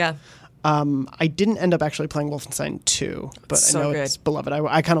the game. Yeah. I didn't end up actually playing Wolfenstein 2, but So I know good. it's beloved.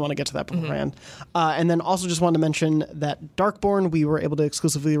 I kind of want to get to that beforehand. And then also just wanted to mention that Darkborn, we were able to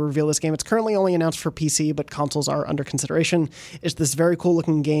exclusively reveal this game. It's currently only announced for PC, but consoles are under consideration. It's this very cool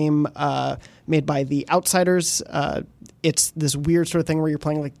looking game made by The Outsiders. It's this weird sort of thing where you're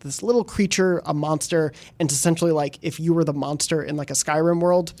playing like this little creature, a monster, and it's essentially like if you were the monster in like a Skyrim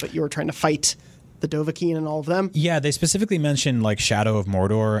world, but you were trying to fight the Dovahkiin and all of them. Yeah, they specifically mentioned like Shadow of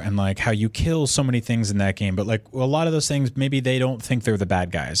Mordor and like how you kill so many things in that game, but like a lot of those things maybe they don't think they're the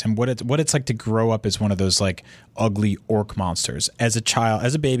bad guys. And what it's like to grow up as one of those like ugly orc monsters as a child,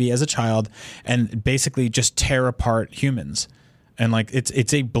 as a baby, as a child, and basically just tear apart humans. And like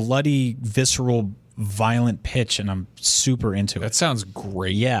it's a bloody, visceral violent pitch, and I'm super into it. That sounds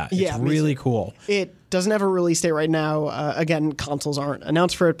great. Yeah, it's Yeah, me really too. cool. It doesn't have a release date right now. Again, consoles aren't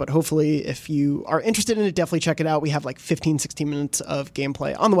announced for it, but hopefully if you are interested in it, definitely check it out. We have like 15, 16 minutes of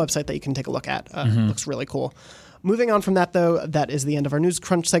gameplay on the website that you can take a look at. It looks really cool. Moving on from that, though, that is the end of our News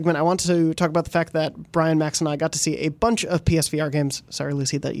Crunch segment. I want to talk about the fact that Brian, Max, and I got to see a bunch of PSVR games. Sorry,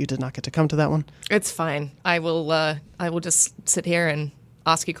 Lucy, that you did not get to come to that one. It's fine. I will just sit here and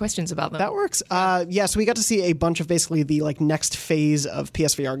ask you questions about them. That works. So we got to see a bunch of basically the like next phase of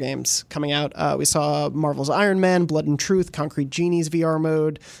PSVR games coming out. We saw Marvel's Iron Man, Blood and Truth, Concrete Genie's VR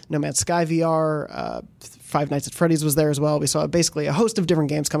mode, No Man's Sky VR, Five Nights at Freddy's was there as well. We saw basically a host of different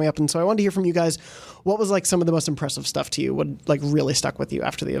games coming up, and so I wanted to hear from you guys. What was like some of the most impressive stuff to you? What like really stuck with you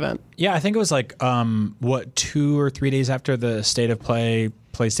after the event? Yeah, I think it was like 2 or 3 days after the State of Play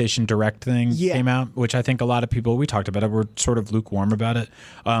PlayStation Direct thing came out, which I think a lot of people, we talked about it, were sort of lukewarm about it.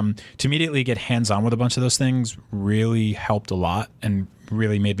 To immediately get hands-on with a bunch of those things really helped a lot and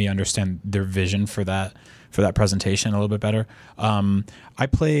really made me understand their vision for that presentation a little bit better. I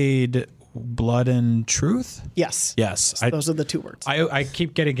played Blood and Truth? Yes. Those are the two words. I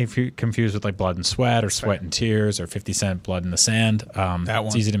keep getting confused with like Blood and Sweat or Sweat and Tears or 50 Cent Blood in the Sand. That one.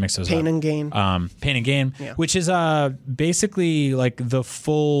 It's easy to mix those Pain up. and Gain. Pain and Gain, which is basically like the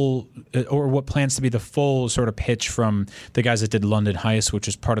full, or what plans to be the full sort of pitch from the guys that did London Heist, which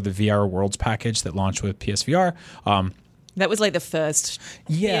is part of the VR Worlds package that launched with PSVR. That was like the first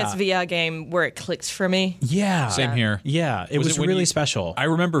PSVR game where it clicked for me. Yeah. Same here. Yeah. It was when really special. I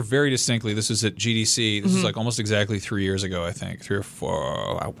remember very distinctly, this was at GDC. This was like almost exactly 3 years ago, I think. 3 or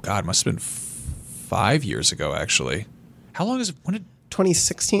 4. Oh, God, it must have been 5 years ago, actually. How long is it? When did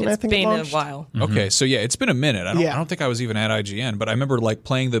 2016, I It's think. it been a launched. while. Okay, so yeah, it's been a minute. I don't think I was even at IGN, but I remember like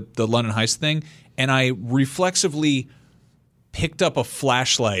playing the London Heist thing, and I reflexively picked up a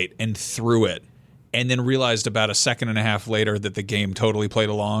flashlight and threw it, and then realized about a second and a half later that the game totally played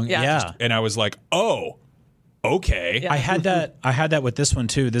along. Yeah. And I was like, oh, okay. Yeah. I had that with this one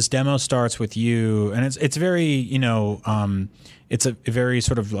too. This demo starts with you, and it's very, it's a very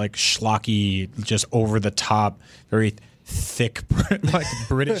sort of like schlocky, just over the top, very thick, like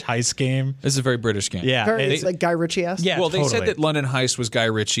British heist game. This is a very British game. Yeah, Very like Guy Ritchie-esque. Yeah. Well, they said totally. that London Heist was Guy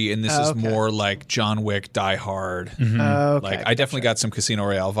Ritchie, and this is okay. more like John Wick, Die Hard. Okay. Like I definitely got some Casino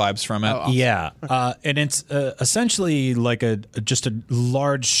Royale vibes from it. Yeah, and it's essentially like just a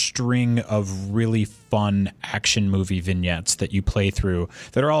large string of really fun action movie vignettes that you play through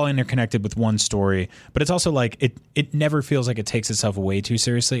that are all interconnected with one story. But it's also like it never feels like it takes itself way too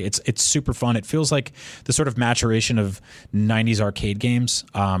seriously. It's super fun. It feels like the sort of maturation of 90s arcade games,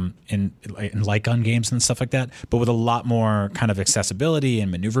 and light gun games and stuff like that, but with a lot more kind of accessibility and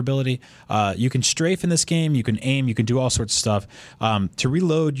maneuverability. You can strafe in this game, you can aim, you can do all sorts of stuff. To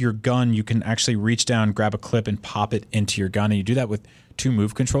reload your gun, you can actually reach down, grab a clip, and pop it into your gun, and you do that with 2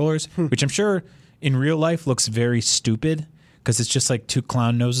 Move controllers, which I'm sure in real life looks very stupid because it's just like 2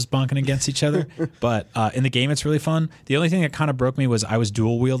 clown noses bonking against each other. But in the game, it's really fun. The only thing that kind of broke me was I was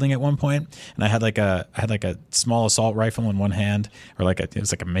dual wielding at one point, and I had like a small assault rifle in one hand, or it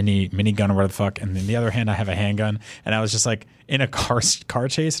was like a mini gun or whatever the fuck, and in the other hand I have a handgun, and I was just like in a car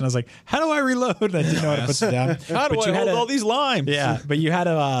chase, and I was like, how do I reload? And I didn't know how to put it down. How do I hold all these limes? Yeah, but you had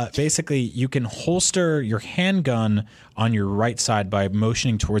to basically you can holster your handgun on your right side by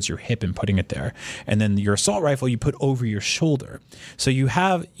motioning towards your hip and putting it there, and then your assault rifle you put over your shoulder. So you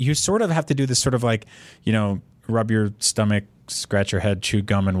sort of have to do this sort of like, rub your stomach, scratch your head, chew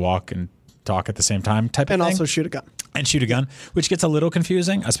gum, and walk and talk at the same time type of And thing. also shoot a gun. And shoot a gun, which gets a little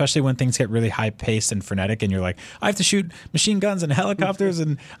confusing, especially when things get really high paced and frenetic, and you're like, I have to shoot machine guns and helicopters,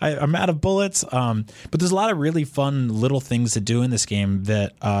 and I'm out of bullets. But there's a lot of really fun little things to do in this game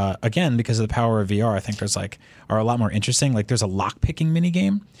that, again, because of the power of VR, I think are a lot more interesting. Like there's a lock picking mini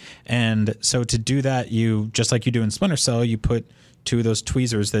game, and so to do that, you just like you do in Splinter Cell, you put 2 of those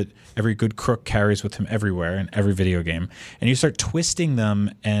tweezers that every good crook carries with him everywhere in every video game, and you start twisting them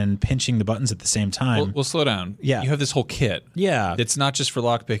and pinching the buttons at the same time. Well, slow down. Yeah. You have this whole kit. Yeah. It's not just for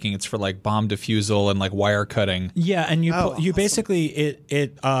lockpicking, it's for like bomb defusal and like wire cutting. Yeah, and you awesome. basically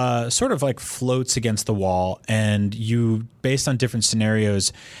it sort of like floats against the wall, and you, based on different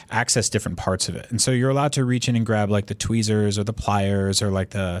scenarios, access different parts of it. And so you're allowed to reach in and grab like the tweezers or the pliers or like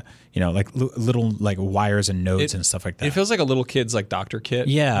the little like wires and nodes and stuff like that. It feels like a little kid's like doctor kit.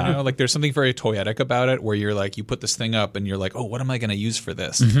 Yeah. Like there's something very toyetic about it where you're like, you put this thing up and you're like, oh, what am I going to use for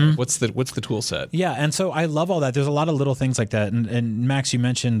this? What's the tool set? Yeah, and so I love all that. There's a lot of little things like that. And Max, you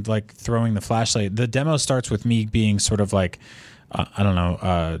mentioned like throwing the flashlight. The demo starts with me being sort of like I don't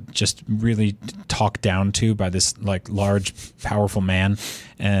know, just really talked down to by this like large, powerful man.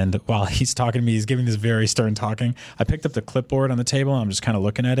 And while he's talking to me, he's giving this very stern talking. I picked up the clipboard on the table and I'm just kind of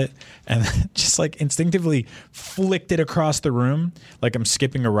looking at it and just like instinctively flicked it across the room like I'm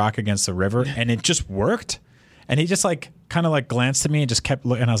skipping a rock against the river, and it just worked. And he just like kind of like glanced at me and just kept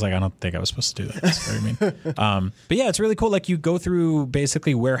looking. And I was like, I don't think I was supposed to do that. That's very mean. But yeah, it's really cool. Like you go through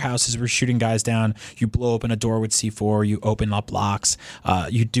basically warehouses, we're shooting guys down. You blow open a door with C4. You open up locks.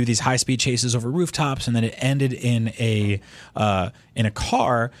 You do these high speed chases over rooftops, and then it ended in a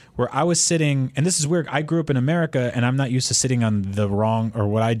car where I was sitting. And this is weird. I grew up in America, and I'm not used to sitting on the wrong or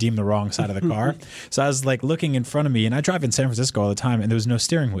what I deem the wrong side of the car. So I was like looking in front of me, and I drive in San Francisco all the time, and there was no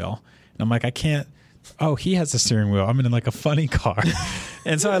steering wheel. And I'm like, I can't. Oh, he has the steering wheel. I'm in like a funny car.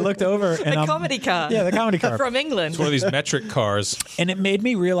 And so I looked over. And the comedy car. Yeah, the comedy car. From England. It's one of these metric cars. And it made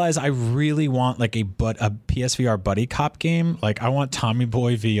me realize I really want like a PSVR buddy cop game. Like I want Tommy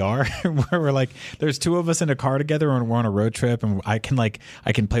Boy VR where we're like, there's two of us in a car together and we're on a road trip, and I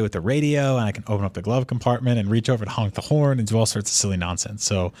can play with the radio, and I can open up the glove compartment and reach over and honk the horn and do all sorts of silly nonsense.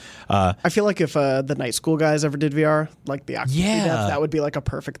 So I feel like if the Night School guys ever did VR, like the Oculus Yeah. devs, that would be like a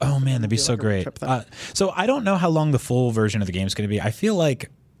perfect thing. Oh man, that'd be It'd so like a great. trip thing. So I don't know how long the full version of the game is going to be. I feel like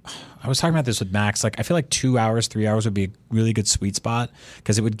I was talking about this with Max. Like I feel like 2 hours, 3 hours would be a really good sweet spot,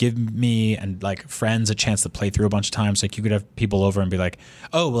 because it would give me and like friends a chance to play through a bunch of times. Like you could have people over and be like,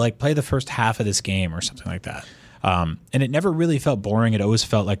 oh, well, like play the first half of this game or something like that. And it never really felt boring. It always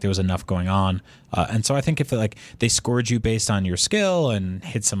felt like there was enough going on. And so I think if like they scored you based on your skill and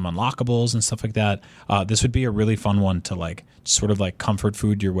hit some unlockables and stuff like that, this would be a really fun one to like sort of like comfort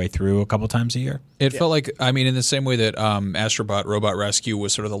food your way through a couple times a year. It felt like, I mean, in the same way that Astrobot Robot Rescue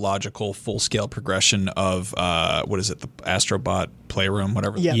was sort of the logical full-scale progression of, what is it, the Astrobot Playroom,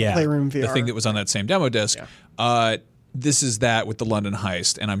 whatever. Yeah, Playroom VR. The thing that was on that same demo disc. Yeah. This is that with the London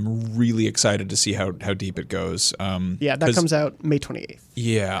Heist, and I'm really excited to see how deep it goes. Yeah, that comes out May 28th.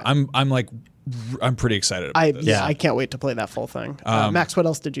 Yeah, I'm pretty excited about this. I can't wait to play that full thing. Max, what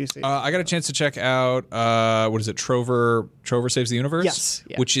else did you see? I got a chance to check out what is it? Trover Saves the Universe. Yes,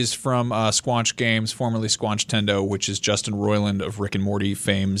 yeah. Which is from Squanch Games, formerly Squanch Tendo, which is Justin Roiland of Rick and Morty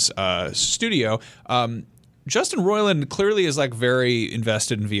fame's studio. Justin Roiland clearly is like very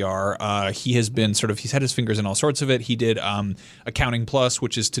invested in VR. He has been he's had his fingers in all sorts of it. He did Accounting Plus,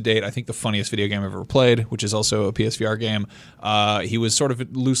 which is to date I think the funniest video game I've ever played, which is also a PSVR game. He was sort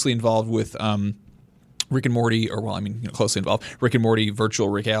of loosely involved with Rick and Morty, or well, I mean, closely involved. Rick and Morty Virtual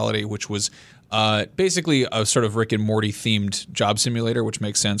Reality, which was basically a sort of Rick and Morty themed job simulator, which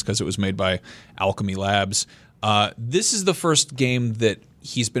makes sense because it was made by Alchemy Labs. This is the first game that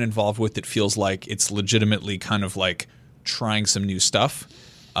he's been involved with that feels like it's legitimately kind of like trying some new stuff.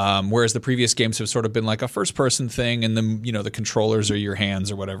 Whereas the previous games have sort of been like a first-person thing, and the controllers are your hands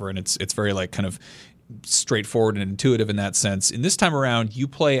or whatever, and it's very like kind of straightforward and intuitive in that sense. In this time around, you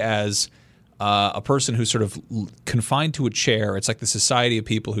play as a person who's sort of confined to a chair. It's like the society of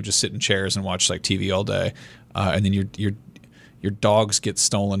people who just sit in chairs and watch like TV all day, and then your dogs get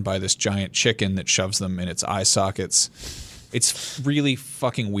stolen by this giant chicken that shoves them in its eye sockets. It's really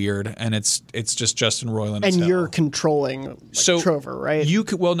fucking weird, and it's just Justin Roiland. And you're controlling Trover, right?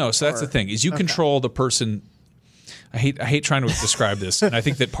 So that's the thing is you control the person. I hate trying to describe this, and I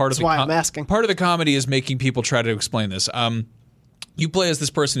think that part of why I'm asking. Part of the comedy is making people try to explain this. You play as this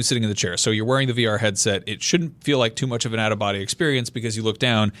person who's sitting in the chair, so you're wearing the VR headset. It shouldn't feel like too much of an out-of-body experience because you look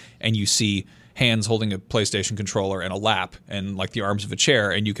down and you see hands holding a PlayStation controller and a lap and like the arms of a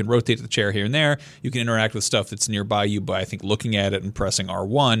chair, and you can rotate the chair here and there. You can interact with stuff that's nearby you by, I think, looking at it and pressing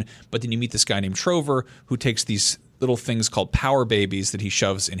R1. But then you meet this guy named Trover who takes these little things called power babies that he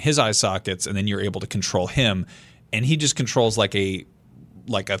shoves in his eye sockets, and then you're able to control him. And he just controls like a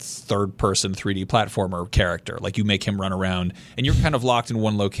third-person 3D platformer character. Like you make him run around, and you're kind of locked in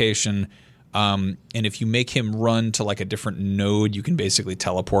one location. And if you make him run to like a different node, you can basically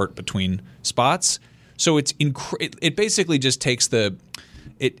teleport between spots. So it basically just takes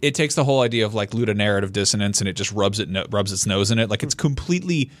it takes the whole idea of like ludonarrative dissonance, and it just rubs its nose in it. Like it's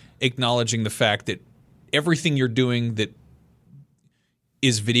completely acknowledging the fact that everything you're doing that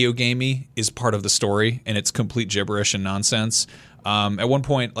is video gamey is part of the story, and it's complete gibberish and nonsense. At one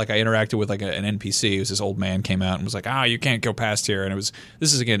point, like I interacted with like an NPC. It was this old man came out and was like, you can't go past here. And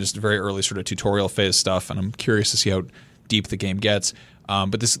this is again just very early sort of tutorial phase stuff, and I'm curious to see how deep the game gets.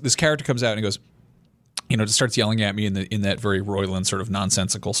 But this character comes out and he goes, just starts yelling at me in that very Roiland sort of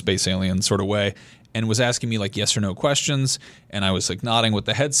nonsensical space alien sort of way, and was asking me like yes or no questions, and I was like nodding with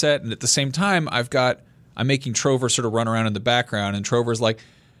the headset, and at the same time I'm making Trover sort of run around in the background, and Trover's like,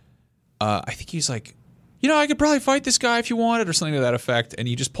 I think he's like I could probably fight this guy if you wanted, or something to that effect. And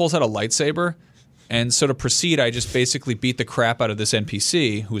he just pulls out a lightsaber. And so to proceed, I just basically beat the crap out of this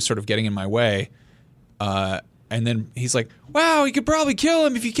NPC who was sort of getting in my way. And then he's like, wow, you could probably kill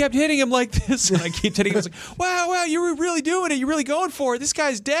him if you kept hitting him like this. And I keep hitting him. I was like, wow, you were really doing it. You're really going for it. This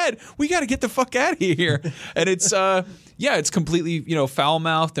guy's dead. We got to get the fuck out of here. And it's, it's completely,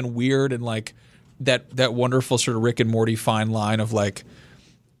 foul-mouthed and weird, and like that wonderful sort of Rick and Morty fine line of like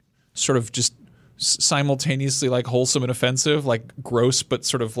sort of just simultaneously like wholesome and offensive, like gross but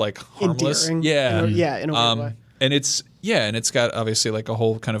sort of like harmless. Endearing. Yeah. In a weird way. And it's got obviously like a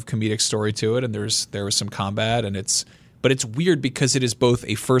whole kind of comedic story to it, and there was some combat, but it's weird because it is both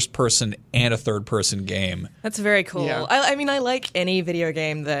a first person and a third person game. That's very cool. Yeah. I mean, I like any video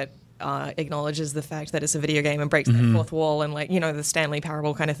game that acknowledges the fact that it's a video game and breaks that fourth wall, and like, the Stanley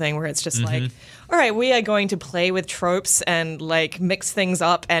Parable kind of thing, where it's just like, all right, we are going to play with tropes and like mix things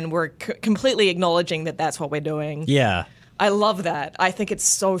up, and we're completely acknowledging that that's what we're doing. Yeah. I love that. I think it's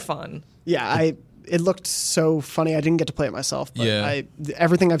so fun. Yeah, it looked so funny. I didn't get to play it myself, but Yeah.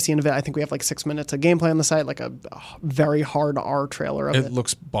 everything I've seen of it, I think we have like 6 minutes of gameplay on the site, like a very hard R trailer of it. It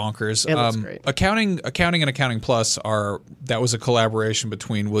looks bonkers. It looks great. Accounting and Accounting Plus that was a collaboration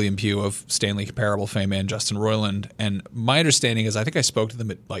between William Pugh of Stanley Parable fame and Justin Roiland. And my understanding is, I think I spoke to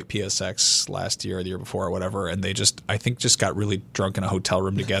them at like PSX last year or the year before or whatever, and they just got really drunk in a hotel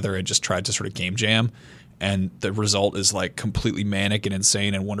room together and just tried to sort of game jam. And the result is like completely manic and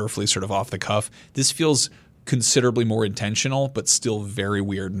insane and wonderfully sort of off the cuff. This feels considerably more intentional, but still very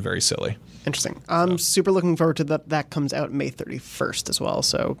weird and very silly. Interesting. I'm super looking forward to that. That comes out May 31st as well.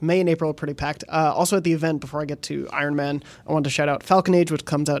 So May and April are pretty packed. Also at the event, before I get to Iron Man, I wanted to shout out Falcon Age, which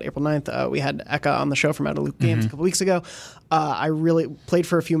comes out April 9th. We had Eka on the show from Out of Loop Games a couple weeks ago. I really played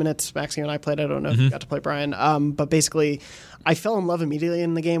for a few minutes. Maxie and I played. I don't know if you got to play, Brian. But basically, I fell in love immediately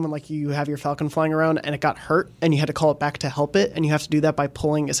in the game when like you have your Falcon flying around and it got hurt and you had to call it back to help it, and you have to do that by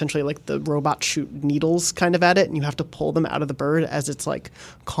pulling essentially like the robot shoot needles kind of at it, and you have to pull them out of the bird as it's like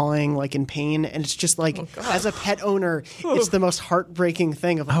cawing like in pain, and it's just like as a pet owner, it's the most heartbreaking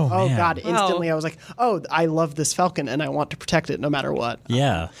thing of like, oh man. God, instantly I was like, oh, I love this Falcon and I want to protect it no matter what.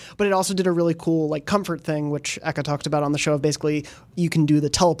 Yeah. But it also did a really cool like comfort thing, which Eka talked about on the show. Of basically, you can do the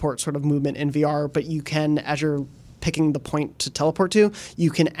teleport sort of movement in VR, but you can, as you're picking the point to teleport to,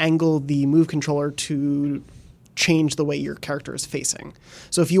 you can angle the move controller to change the way your character is facing.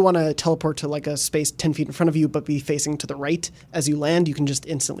 So if you want to teleport to like a space 10 feet in front of you but be facing to the right as you land, you can just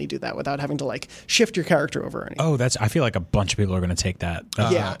instantly do that without having to like shift your character over or anything. Oh, I feel like a bunch of people are going to take that.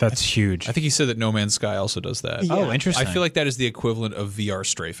 Yeah. That's huge. I think he said that No Man's Sky also does that. Yeah. Oh, interesting. I feel like that is the equivalent of VR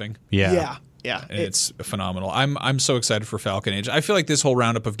strafing. Yeah. Yeah. And it's phenomenal. I'm so excited for Falcon Age. I feel like this whole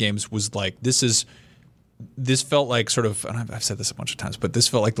roundup of games was like, this felt like sort of, and I've said this a bunch of times, but this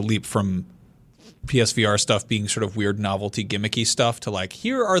felt like the leap from PSVR stuff being sort of weird novelty gimmicky stuff to like,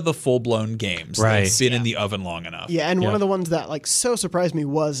 here are the full-blown games Right. that's been in the oven long enough. Yeah, and one of the ones that like so surprised me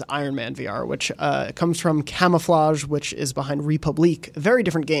was Iron Man VR, which comes from Camouflage, which is behind Republique, a very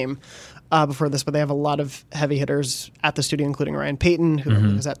different game before this, but they have a lot of heavy hitters at the studio, including Ryan Payton, who I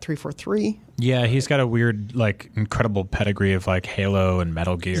think is at 343. Yeah, he's got a weird, like, incredible pedigree of like Halo and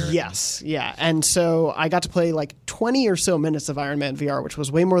Metal Gear. Yes, yeah. And so I got to play like 20 or so minutes of Iron Man VR, which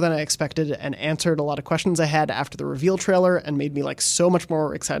was way more than I expected, and answered a lot of questions I had after the reveal trailer, and made me like so much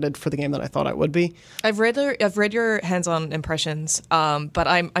more excited for the game than I thought I would be. I've read your hands-on impressions, but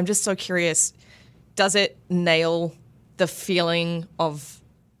I'm just so curious. Does it nail the feeling of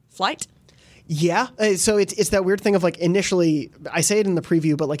flight? Yeah, so it's that weird thing of like initially, I say it in the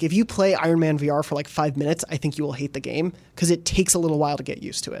preview, but like if you play Iron Man VR for like 5 minutes, I think you will hate the game because it takes a little while to get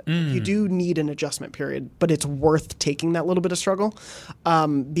used to it. You do need an adjustment period, but it's worth taking that little bit of struggle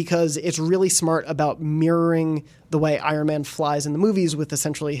because it's really smart about mirroring the way Iron Man flies in the movies, with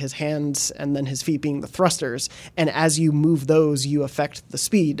essentially his hands and then his feet being the thrusters. And as you move those, you affect the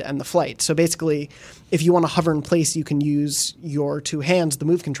speed and the flight. So basically, if you want to hover in place, you can use your two hands, the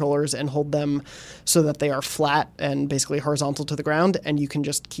move controllers, and hold them so that they are flat and basically horizontal to the ground. And you can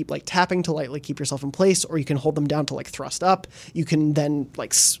just keep like tapping to lightly keep yourself in place, or you can hold them down to like thrust up. You can then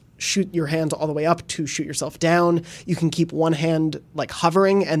like shoot your hands all the way up to shoot yourself down. You can keep one hand like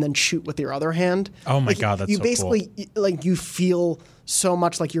hovering and then shoot with your other hand. Oh my like, God, that's you so basically like you feel so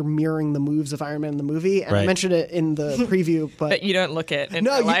much like you're mirroring the moves of Iron Man in the movie. And I Right. mentioned it in the preview, But you don't look it in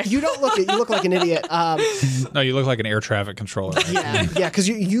no, real life. you don't look it. You look like an idiot. No, you look like an air traffic controller. Yeah, because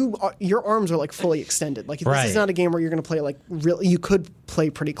your arms are like fully extended. Like this Right. is not a game where you're going to play like really. You could play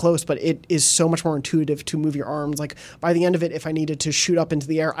pretty close, but it is so much more intuitive to move your arms. Like by the end of it, if I needed to shoot up into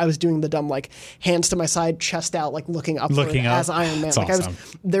the air, I was doing the dumb like hands to my side, chest out, like looking up Looking up. as Iron Man. That's like awesome.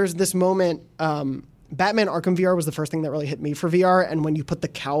 there's this moment. Batman Arkham VR was the first thing that really hit me for VR. And when you put the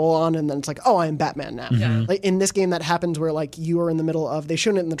cowl on and then it's like, oh, I am Batman now. Yeah. Like in this game that happens where like you are in the middle of, they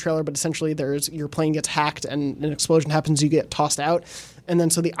shown it in the trailer, but essentially your plane gets hacked and an explosion happens, you get tossed out. And then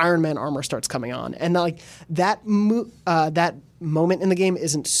so the Iron Man armor starts coming on. And like that moment in the game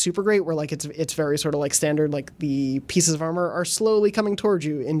isn't super great, where like it's very sort of like standard, like the pieces of armor are slowly coming towards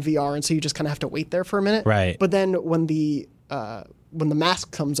you in VR, and so you just kind of have to wait there for a minute. Right. But then when the mask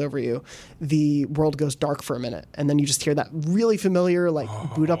comes over you, the world goes dark for a minute, and then you just hear that really familiar like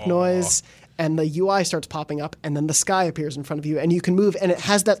boot up noise, and the UI starts popping up, and then the sky appears in front of you, and you can move, and it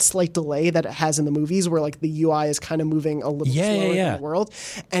has that slight delay that it has in the movies, where like the UI is kind of moving a little slower in the world,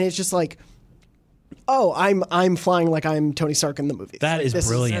 and it's just like, oh, I'm flying like I'm Tony Stark in the movie. That is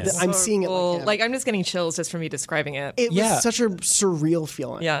brilliant. I'm seeing it like him. Like I'm just getting chills just from you describing it. It was such a surreal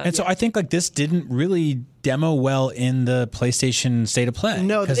feeling. Yeah. And so I think like this didn't really demo well in the PlayStation State of Play.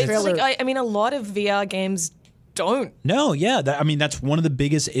 No, the It's trailer. like, I mean, a lot of VR games don't. No, yeah. I mean, that's one of the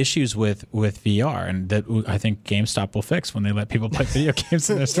biggest issues with VR, and that I think GameStop will fix when they let people play video games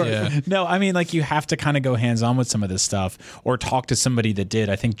in their store. Yeah. No, I mean, like you have to kind of go hands-on with some of this stuff or talk to somebody that did.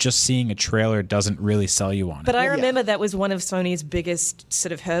 I think just seeing a trailer doesn't really sell you on it. But I remember that was one of Sony's biggest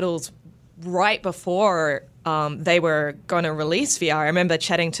sort of hurdles right before they were going to release VR. I remember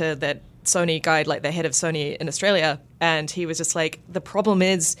chatting to that Sony guy, like the head of Sony in Australia, and he was just like, the problem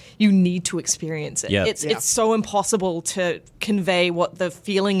is you need to experience it. Yep. It's so impossible to convey what the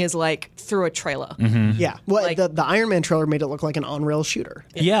feeling is like through a trailer. Yeah. Well, Like- the Iron Man trailer made it look like an on-rail shooter.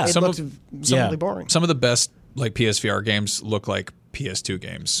 Yeah. It Some looked of- somewhat yeah. boring. Some of the best like PSVR games look like PS2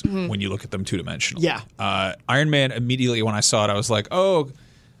 games when you look at them two-dimensional. Yeah. Iron Man, immediately when I saw it, I was like, oh,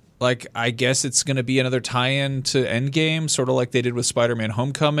 like I guess it's going to be another tie-in to Endgame, sort of like they did with Spider-Man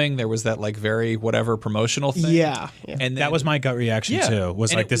Homecoming. There was that like very whatever promotional thing. Yeah. And then, that was my gut reaction Yeah. too.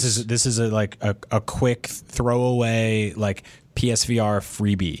 Was And like it this is a quick throwaway like PSVR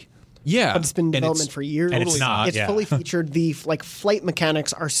freebie. yeah, But it's been in And development for years. and it's not, It's yeah. fully featured. The like flight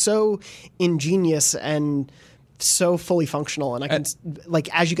mechanics are so ingenious and so fully functional, and I can like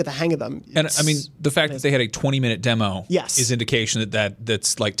as you get the hang of them. And it's- I mean, the fact that they had a 20-minute demo Yes. is indication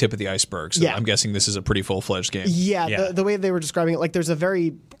that's like tip of the iceberg. So Yeah. I'm guessing this is a pretty full-fledged game. Yeah, Yeah. The way they were describing it, like there's a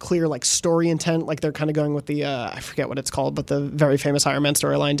very clear like story intent. Like they're kind of going with the I forget what it's called, but the very famous Iron Man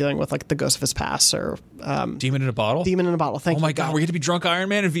storyline dealing with like the ghost of his past or Demon in a bottle? Demon in a Bottle. Thank Oh you. my God, we're going to be drunk Iron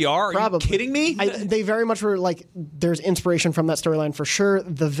Man in VR? Are Probably. you kidding me? They very much were like, there's inspiration from that storyline for sure.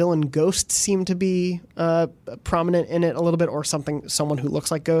 The villain Ghost seemed to be prominent in it a little bit, or someone who looks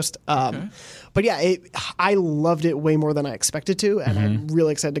like Ghost. But yeah, I loved it way more than I expected to, and I'm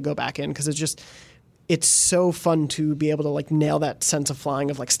really excited to go back in because it's so fun to be able to like nail that sense of flying,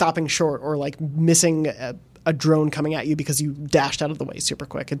 of like stopping short or like missing a drone coming at you because you dashed out of the way super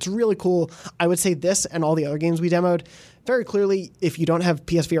quick. It's really cool. I would say this and all the other games we demoed, very clearly, if you don't have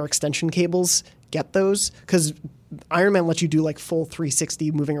PSVR extension cables, get those, because Iron Man lets you do like full 360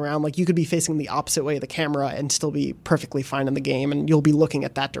 moving around. Like you could be facing the opposite way of the camera and still be perfectly fine in the game, and you'll be looking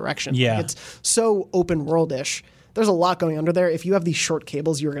at that direction. Yeah. Like, it's so open world-ish. There's a lot going under there. If you have these short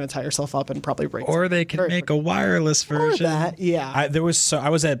cables, you're going to tie yourself up and probably break. Or they can Very make a wireless version. that, yeah. I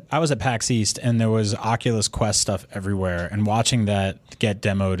was at PAX East, and there was Oculus Quest stuff everywhere, and watching that get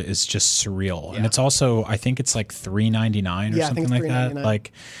demoed is just surreal. And it's also, I think it's like $3.99 or Yeah, I think something it's like that. $3.99.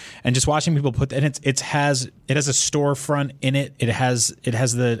 Like, and just watching people put, and it has a storefront in it. It has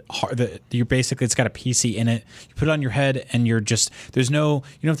you're basically, it's got a PC in it. You put it on your head, and you don't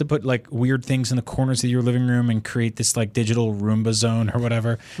have to put like weird things in the corners of your living room and create this like digital Roomba zone or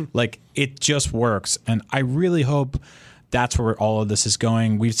whatever. Like it just works, and I really hope that's where all of this is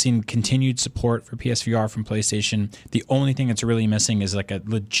going. We've seen continued support for PSVR from PlayStation. The only thing that's really missing is like a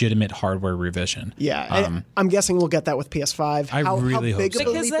legitimate hardware revision. Yeah, I'm guessing we'll get that with PS5. I really how hope big so. of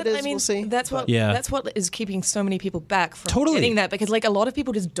a Because leap that, it is, I mean, we'll see. that's what Yeah. that's what is keeping so many people back from Totally. getting that, because like a lot of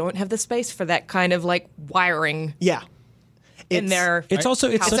people just don't have the space for that kind of like wiring Yeah. in their. It's also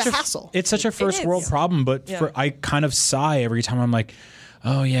it's It's such a hassle. It's such a first is. world problem, but Yeah. I kind of sigh every time I'm like,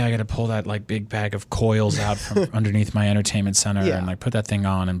 oh yeah, I got to pull that like big bag of coils out from underneath my entertainment center Yeah. and like put that thing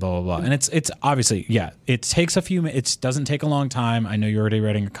on and blah blah blah. And it's obviously it takes a few minutes. It doesn't take a long time. I know you're already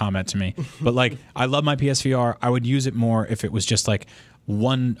writing a comment to me, but like I love my PSVR. I would use it more if it was just like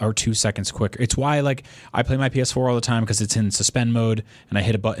 1 or 2 seconds quicker. It's why like I play my PS4 all the time because it's in suspend mode and I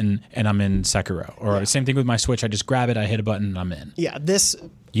hit a button and I'm in Sekiro. Or same thing with my Switch. I just grab it, I hit a button, and I'm in. Yeah, this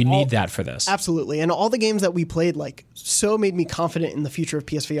You need that for this. Absolutely. And all the games that we played, like, so made me confident in the future of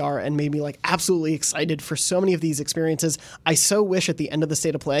PSVR and made me, like, absolutely excited for so many of these experiences. I so wish at the end of the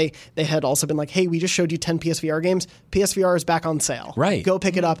State of Play, they had also been like, hey, we just showed you 10 PSVR games. PSVR is back on sale. Right. Go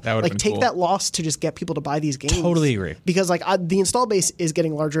pick it up. That would've like, been take cool. that loss to just get people to buy these games. Totally agree. Because, like, the install base is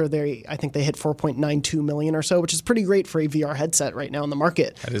getting larger. I think they hit 4.92 million or so, which is pretty great for a VR headset right now in the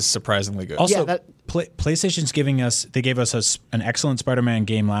market. That is surprisingly good. Also, Yeah, that- PlayStation's they gave us an excellent Spider-Man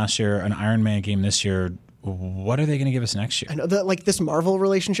game last year, an Iron Man game this year. What are they going to give us next year? I know that, like, this Marvel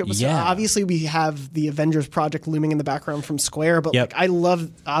relationship was obviously we have the Avengers project looming in the background from Square, but Yep. like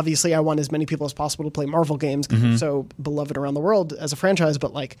I want as many people as possible to play Marvel games because they're so beloved around the world as a franchise.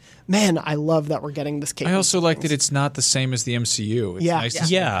 But like, man, I love that we're getting this. I also like that it's not the same as the MCU. It's Yeah. nice to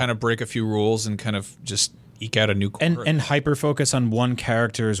see Yeah. them kind of break a few rules and kind of just eke out a new corner. And hyper focus on one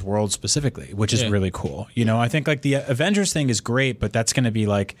character's world specifically, which is Yeah. really cool. You know, I think like the Avengers thing is great, but that's going to be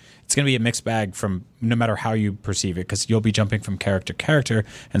like it's going to be a mixed bag from no matter how you perceive it, because you'll be jumping from character to character,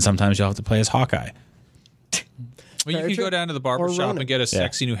 and sometimes you'll have to play as Hawkeye. Well, you Very can true. go down to the barber Or shop Ronan. and get a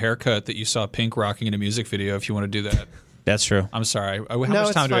sexy new haircut that you saw Pink rocking in a music video if you want to do that. That's true. I'm sorry. How No, much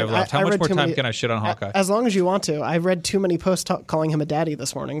it's time do I have fine. left? I How much read more too time many- can I shit on Hawkeye? As long as you want to. I read too many posts calling him a daddy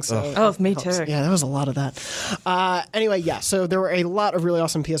this morning. So Oh, me too. Yeah, there was a lot of that. Anyway, yeah, so there were a lot of really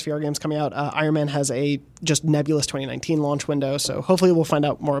awesome PSVR games coming out. Iron Man has a just nebulous 2019 launch window, so hopefully we'll find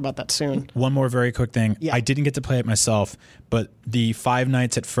out more about that soon. One more very quick thing. Yeah. I didn't get to play it myself, but the Five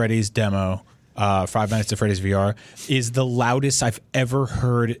Nights at Freddy's demo, Five Nights at Freddy's VR, is the loudest I've ever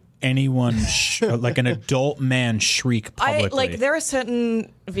heard anyone, like an adult man, shriek publicly. There are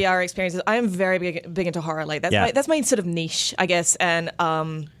certain VR experiences. I am very big into horror. Like that's Yeah. that's my sort of niche, I guess. And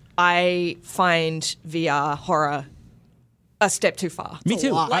I find VR horror a step too far. Me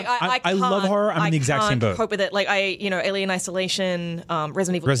too. Like I love horror. I'm in the exact same boat. Cope with it. Like Alien Isolation,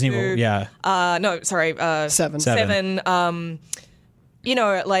 Resident Evil. Resident 2, Evil, yeah. No, sorry. Seven. Seven.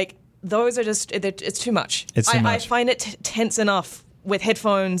 Like those are just it's too much. It's too I much. find it tense enough with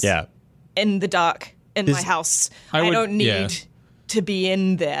headphones. Yeah. In the dark in my house. I don't need to be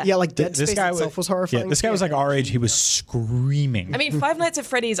in there. Yeah, like Dead This Space guy itself was horrifying. Yeah, this guy was like our age. He was screaming. I mean, Five Nights at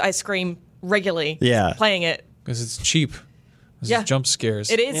Freddy's, I scream regularly. Yeah. Playing it. Because it's cheap. This Yeah. is jump scares.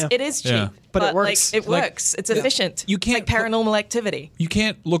 It is. Yeah. It is cheap. Yeah. But it like, works. it works. It's efficient. you can't It's like Paranormal Activity. You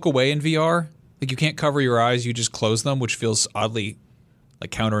can't look away in VR. Like you can't cover your eyes. You just close them, which feels oddly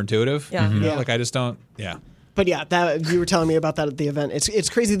like counterintuitive. Yeah. Yeah. Like I just don't. Yeah. But yeah, that you were telling me about that at the event. It's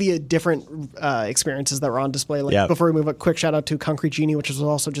crazy the different experiences that were on display. Like Yeah. before we move, a quick shout out to Concrete Genie, which was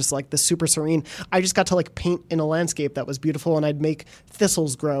also just like the super serene. I just got to like paint in a landscape that was beautiful, and I'd make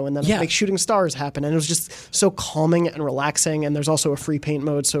thistles grow, and then Yeah. I'd make shooting stars happen, and it was just so calming and relaxing. And there's also a free paint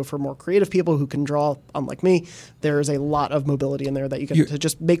mode, so for more creative people who can draw, unlike me, there is a lot of mobility in there that you get to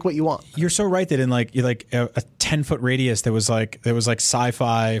just make what you want. You're so right that in like a 10-foot radius there was like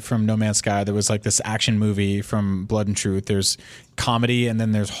sci-fi from No Man's Sky. There was like this action movie from Blood and Truth. There's comedy, and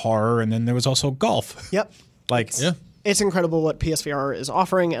then there's horror, and then there was also golf. Yep. Like Yeah. It's incredible what PSVR is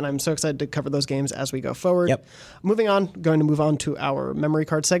offering, and I'm so excited to cover those games as we go forward. Yep. Moving on, going to move on to our memory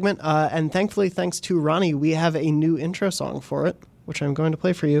card segment. And thankfully, thanks to Ronnie, we have a new intro song for it, which I'm going to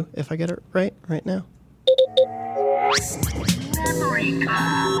play for you if I get it right now.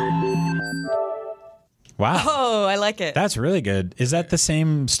 wow. Oh, I like it. That's really good. Is that the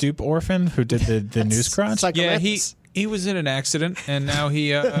same Stoop orphan who did the news crunch? Yeah. Psychomantis. He was in an accident, and now he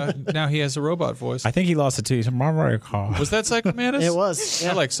has a robot voice. I think he lost it too. He's a memory call. Was that Psycho Mantis? It was.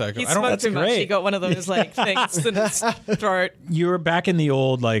 I like Psycho. he I don't. smoked too much. great. He got one of those like things in his throat. You were back in the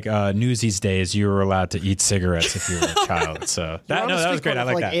old like Newsies days. You were allowed to eat cigarettes if you were a child. So We're on that the was street great. I corner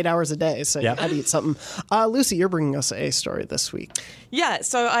like for that. 8 hours a day, so Yep. you had to eat something. Lucy, you're bringing us a story this week. Yeah,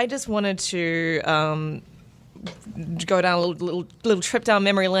 so I just wanted to go down a little trip down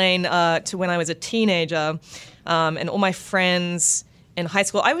memory lane to when I was a teenager, and all my friends in high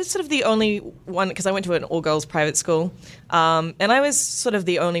school. I was sort of the only one, because I went to an all-girls private school, and I was sort of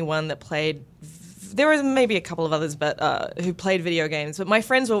the only one that played. There was maybe a couple of others, but who played video games. But my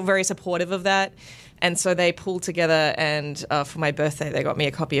friends were very supportive of that, and so they pulled together. And for my birthday, they got me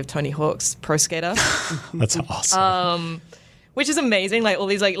a copy of Tony Hawk's Pro Skater. That's awesome. Which is amazing, like all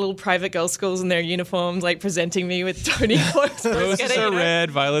these like little private girls' schools in their uniforms, like presenting me with Tony Hawk's Pro Roses Skater. are you know?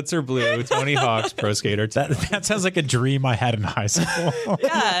 red, violets are blue. Tony Hawk's Pro Skater. That sounds like a dream I had in high school.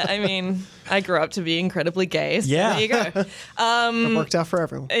 Yeah, I mean, I grew up to be incredibly gay. So Yeah. there you go. It worked out for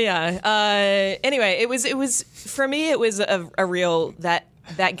everyone. Yeah. Anyway, it was for me. It was a real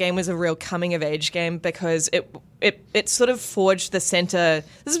that game was a real coming of age game, because it sort of forged the center.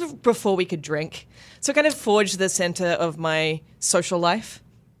 This is before we could drink, so it kind of forged the center of my social life.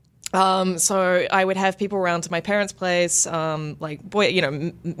 So I would have people around to my parents' place,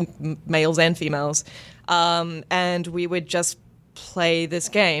 males and females, and we would just play this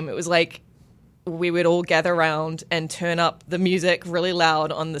game. It was like we would all gather around and turn up the music really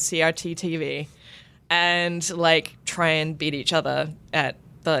loud on the CRT TV, and like try and beat each other at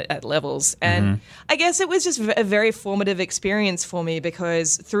levels. And I guess it was just a very formative experience for me,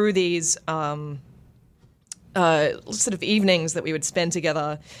 because through these sort of evenings that we would spend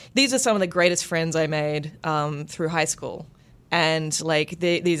together, these are some of the greatest friends I made through high school. And like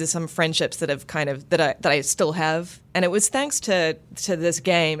these are some friendships that have that I still have, and it was thanks to this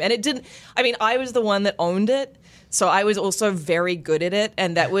game. And it didn't. I mean, I was the one that owned it, so I was also very good at it,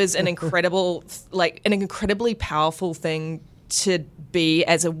 and that was an incredibly powerful thing to be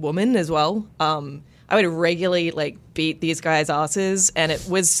as a woman as well. I would regularly like beat these guys' asses, and it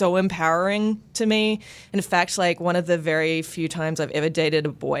was so empowering to me. In fact, like one of the very few times I've ever dated a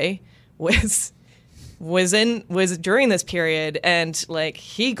boy was during this period, and like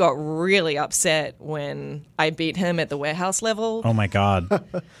he got really upset when I beat him at the warehouse level. Oh my God.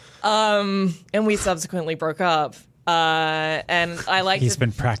 And we subsequently broke up. And I like He's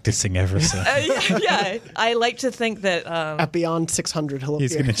been practicing ever since. yeah, I like to think that At Beyond 600, he'll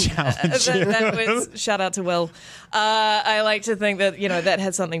He's appear. going to challenge you. that was shout out to Will. I like to think that that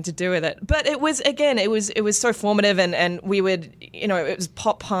had something to do with it. But it was so formative, and we would it was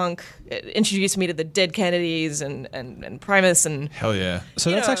pop punk. It introduced me to the Dead Kennedys and Primus and Hell yeah.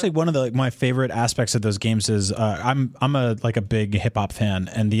 So that's actually one of my favorite aspects of those games is I'm a big hip hop fan,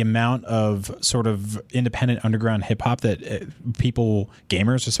 and the amount of sort of independent underground hip hop that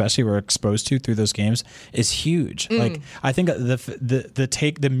gamers especially were exposed to through those games is huge. Like I think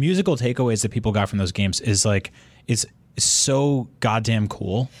the musical takeaways that people got from those games is so goddamn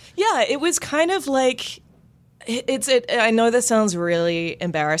cool. Yeah, it was kind of like I know this sounds really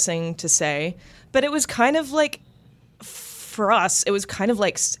embarrassing to say, but it was kind of like, for us, it was kind of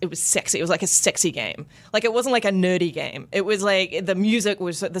like, it was sexy. It was like a sexy game. Like it wasn't like a nerdy game. It was like the music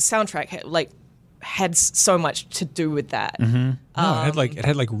was, the soundtrack had so much to do with that. No, it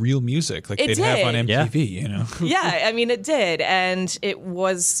had like real music, like they'd have on MTV. Yeah, I mean it did, and it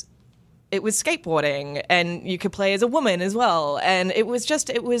was skateboarding, and you could play as a woman as well, and it was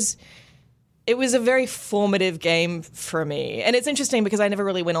a very formative game for me. And it's interesting because I never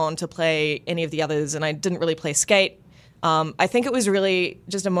really went on to play any of the others, and I didn't really play Skate. I think it was really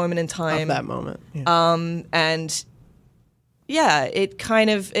just a moment in time. Of that moment. Yeah. And yeah, it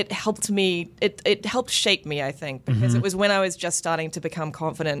helped me. It helped shape me, I think, because it was when I was just starting to become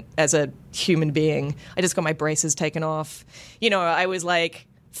confident as a human being. I just got my braces taken off. I was like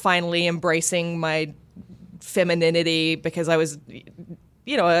finally embracing my femininity because I was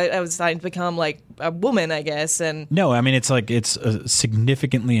I was starting to become like a woman, I guess. And no, I mean it's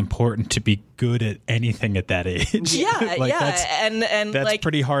significantly important to be good at anything at that age. Yeah, and that's like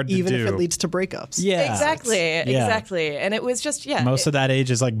pretty hard to Even do. if it leads to breakups. Yeah, exactly. And it was just most of that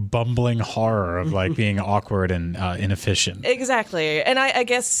age is like bumbling horror of like being awkward and inefficient. Exactly. And I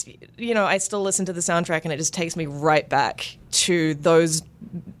guess I still listen to the soundtrack, and it just takes me right back to those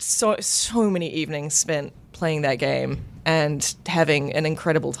so many evenings spent playing that game and having an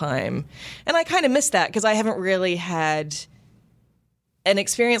incredible time. And I kind of miss that because I haven't really had an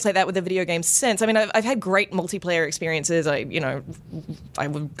experience like that with a video game since. I mean, I've had great multiplayer experiences. I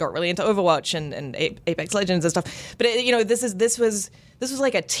got really into Overwatch and Apex Legends and stuff. But this was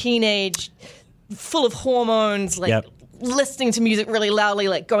like a teenage, full of hormones, like listening to music really loudly,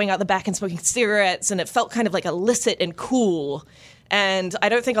 like going out the back and smoking cigarettes, and it felt kind of like illicit and cool. And I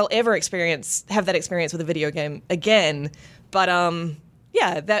don't think I'll ever have that experience with a video game again. But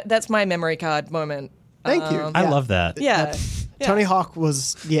that's my memory card moment. Thank you. I love that. Yeah. Tony Hawk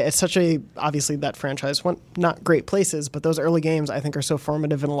was, it's such obviously that franchise went not great places, but those early games I think are so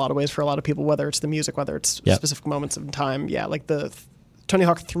formative in a lot of ways for a lot of people, whether it's the music, whether it's specific moments of time. Yeah, like the Tony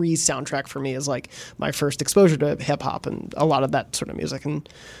Hawk 3 soundtrack for me is like my first exposure to hip hop and a lot of that sort of music. And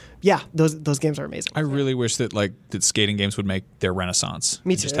yeah, those games are amazing. I really wish that that skating games would make their renaissance.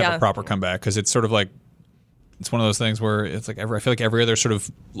 Me too. Just have a proper comeback, because it's sort of like, it's one of those things where it's like I feel like every other sort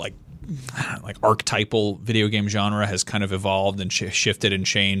of like archetypal video game genre has kind of evolved and shifted and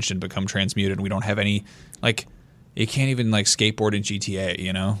changed and become transmuted, and we don't have any you can't even like skateboard in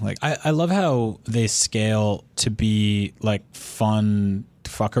GTA, like I love how they scale to be like fun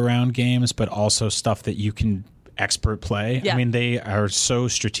fuck around games, but also stuff that you can expert play. Yeah. I mean, they are so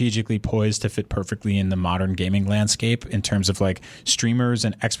strategically poised to fit perfectly in the modern gaming landscape in terms of like streamers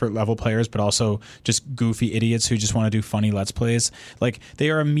and expert level players, but also just goofy idiots who just want to do funny Let's Plays. Like, they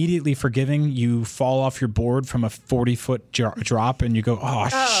are immediately forgiving. You fall off your board from a 40-foot drop and you go, oh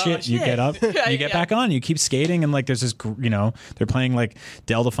shit. You get up, you get back on, you keep skating, and like there's this, they're playing like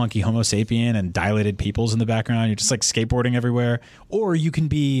Del the Funky Homo Sapien and Dilated Peoples in the background. You're just like skateboarding everywhere. Or you can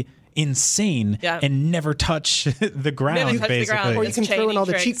be insane and never touch the ground, basically. Or you can throw in all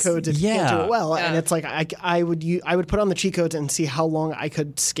the cheat codes if you can't do it well. And it's like I would put on the cheat codes and see how long I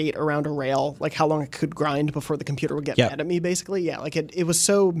could skate around a rail, like how long I could grind before the computer would get mad at me, basically. Yeah, like it was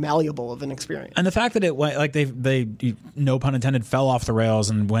so malleable of an experience. And the fact that it went, like they no pun intended, fell off the rails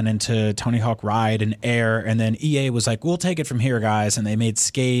and went into Tony Hawk Ride and Air, and then EA was like, we'll take it from here, guys, and they made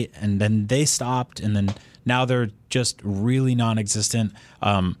Skate, and then they stopped, and then now they're just really non-existent.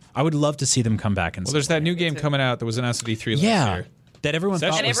 I would love to see them come back. There's that new game coming out that was announced at E3 last year. That everyone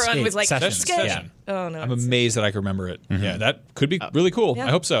thought and was everyone Skate. was like, Session. Yeah. Oh, no. I'm amazed that I can remember it. Mm-hmm. Yeah, that could be really cool.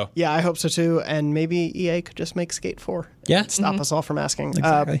 I hope so. Yeah, I hope so too. And maybe EA could just make Skate 4. Yeah. Stop us all from asking.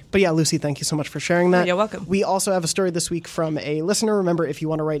 Exactly. But yeah, Lucy, thank you so much for sharing that. You're welcome. We also have a story this week from a listener. Remember, if you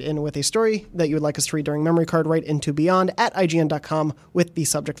want to write in with a story that you would like us to read during Memory Card, write into beyond@ign.com with the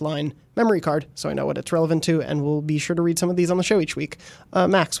subject line Memory Card, so I know what it's relevant to, and we'll be sure to read some of these on the show each week.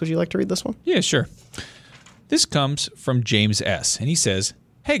 Max, would you like to read this one? Yeah, sure. This comes from James S., and he says,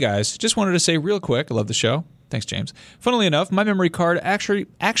 "Hey guys, just wanted to say real quick, I love the show." Thanks, James. Funnily enough, my memory card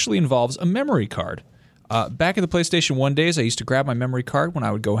actually involves a memory card. Back in the PlayStation 1 days, I used to grab my memory card when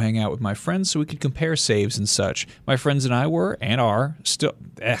I would go hang out with my friends so we could compare saves and such. My friends and I were, and are, still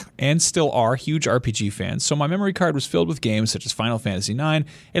are, huge RPG fans, so my memory card was filled with games such as Final Fantasy IX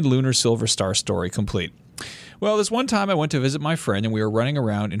and Lunar Silver Star Story Complete. Well, this one time I went to visit my friend and we were running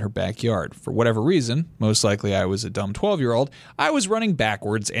around in her backyard. For whatever reason, most likely I was a dumb 12-year-old, I was running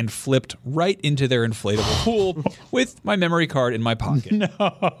backwards and flipped right into their inflatable pool with my memory card in my pocket.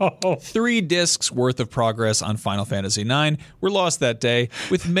 No. 3 discs worth of progress on Final Fantasy IX were lost that day,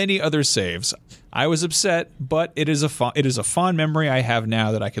 with many other saves. I was upset, but it is a fond memory I have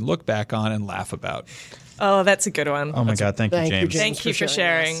now that I can look back on and laugh about. Oh, that's a good one. Oh my God, thank you, James. Thank you for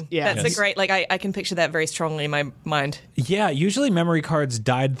sharing. Yeah, that's a great, I can picture that very strongly in my mind. Yeah, usually memory cards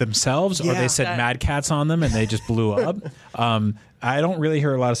died themselves, or they said Mad Cats on them and they just blew up. I don't really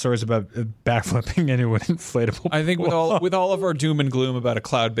hear a lot of stories about backflipping into an inflatable. I think with all of our doom and gloom about a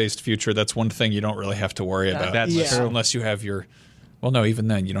cloud-based future, that's one thing you don't really have to worry about. That's true. Unless you have your... Well, no, even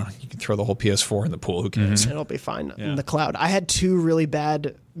then, you can throw the whole PS4 in the pool. Who cares? It'll be fine in the cloud. I had 2 really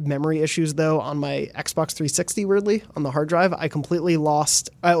bad memory issues, though, on my Xbox 360, weirdly, on the hard drive. I completely lost,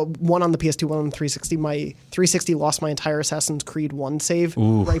 one on the PS2, one on the 360. My 360 lost my entire Assassin's Creed 1 save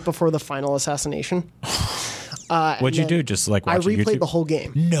right before the final assassination. What'd you do? Just like watch I replayed YouTube? the whole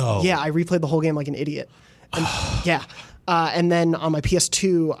game. No. Yeah, I replayed the whole game like an idiot. And, yeah. And then on my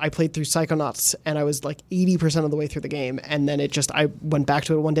PS2, I played through Psychonauts, and I was like 80% of the way through the game. And then I went back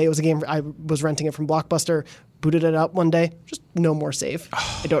to it one day. It was a game, I was renting it from Blockbuster, booted it up one day, just no more save.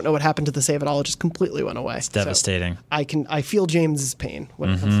 I don't know what happened to the save at all. It just completely went away. It's devastating. So I feel James's pain when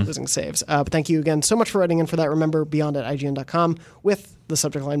it comes to losing saves. But thank you again so much for writing in for that. Remember, beyond@ign.com with the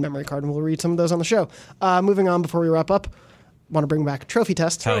subject line Memory Card, and we'll read some of those on the show. Moving on before we wrap up. Want to bring back Trophy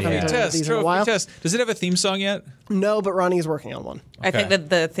Test. Hell yeah. Trophy test. Does it have a theme song yet? No, but Ronnie is working on one. Okay. I think that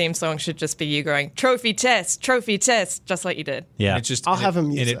the theme song should just be you going, trophy test, just like you did. Yeah. It just, I'll have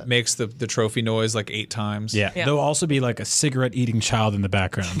him use and it. it makes the trophy noise like 8 times. Yeah. There'll also be like a cigarette eating child in the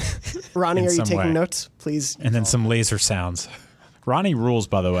background. Ronnie, In are you some taking way. notes? Please. And then some laser sounds. Ronnie rules,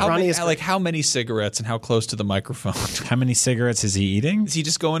 by the way. How many cigarettes and how close to the microphone? How many cigarettes is he eating? Is he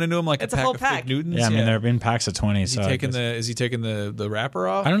just going into them like It's a a pack whole of pack. fig Newtons? Yeah, I mean, they're in packs of 20. Is he taking the wrapper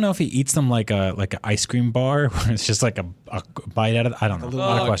off? I don't know if he eats them like an ice cream bar, where it's just like a bite out of it. I don't know. A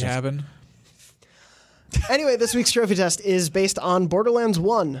lot of questions. Cabin. Anyway, this week's Trophy Test is based on Borderlands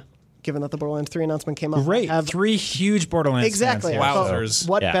 1. Given that the Borderlands 3 announcement came up. Great. I have 3 huge Borderlands Exactly. fans I here. thought, Wowzers.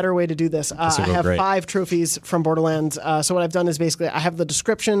 what Yeah. better way to do this? I will go have great. 5 trophies from Borderlands. So what I've done is basically I have the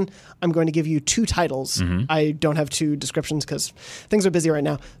description. I'm going to give you 2 titles. Mm-hmm. I don't have 2 descriptions because things are busy right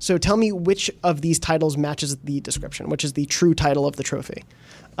now. So tell me which of these titles matches the description, which is the true title of the trophy.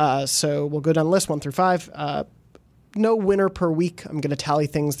 So we'll go down the list 1 through 5. No winner per week. I'm going to tally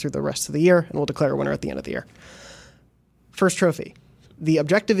things through the rest of the year, and we'll declare a winner at the end of the year. First trophy. The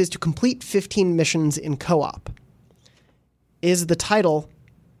objective is to complete 15 missions in co-op. Is the title,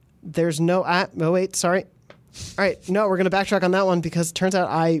 there's no... oh, wait, sorry. All right, no, we're going to backtrack on that one because it turns out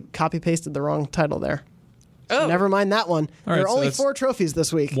I copy-pasted the wrong title there. So never mind that one. All right, there are so only that's 4 trophies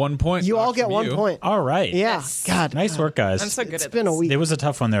this week. 1 point. You all Knox get from 1 you. point. All right. Yeah. Yes. God. Nice work, guys. I'm so good It's at been a this. week. It was a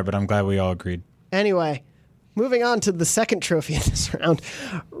tough one there, but I'm glad we all agreed. Anyway, moving on to the second trophy in this round.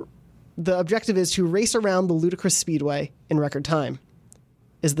 The objective is to race around the ludicrous speedway in record time.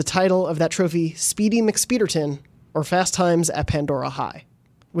 Is the title of that trophy Speedy McSpeederton or Fast Times at Pandora High?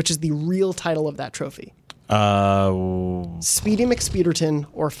 Which is the real title of that trophy. Speedy McSpeederton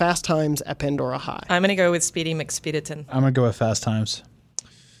or Fast Times at Pandora High? I'm going to go with Speedy McSpeederton. I'm going to go with Fast Times.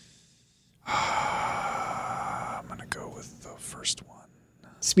 I'm going to go with the first one.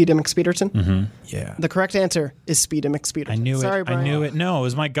 Speedy McSpeederton? Mm-hmm. Yeah. The correct answer is Speedy McSpeederton. I knew Sorry, it. Brian. I knew it. No, it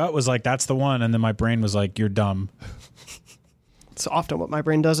was my gut was like, that's the one. And then my brain was like, you're dumb. It's often what my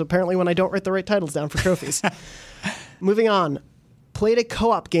brain does, apparently, when I don't write the right titles down for trophies. Moving on. Played a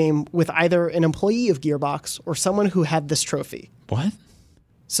co-op game with either an employee of Gearbox or someone who had this trophy. What?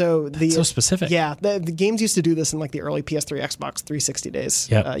 So So specific. Yeah, the games used to do this in like the early PS3, Xbox 360 days.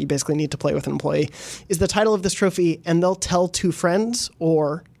 Yep. You basically need to play with an employee. Is the title of this trophy "And They'll Tell Two Friends"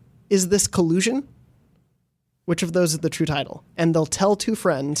 or "Is This Collusion"? Which of those is the true title? "And They'll Tell Two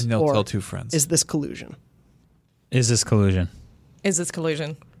Friends" And they'll or tell two friends. "Is This Collusion"? Is this collusion? Is this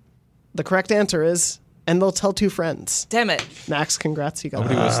collusion? The correct answer is "And They'll Tell Two Friends." Damn it. Max, congrats, you got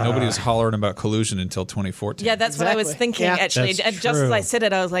Nobody it. was hollering about collusion until 2014. Yeah, that's what I was Exactly. thinking, Yeah. actually. That's And just as true. I said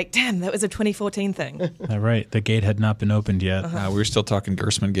it, I was like, damn, that was a 2014 thing. All right. The gate had not been opened yet. We were still talking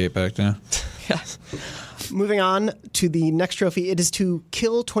Gersman Gate back then. Moving on to the next trophy, it is to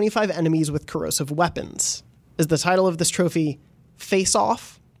kill 25 enemies with corrosive weapons. Is the title of this trophy Face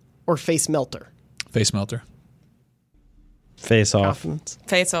Off or Face Melter? Face melter. Face off. Confidence.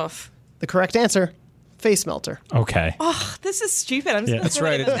 Face off. The correct answer, Face Melter. Okay. This is stupid. I'm just gonna That's say That's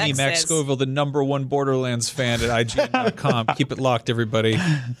right. whatever It's me, Max says. Scoville, the #1 Borderlands fan at IGN.com. Keep it locked, everybody.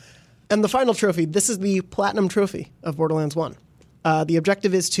 And the final trophy, this is the Platinum Trophy of Borderlands 1. The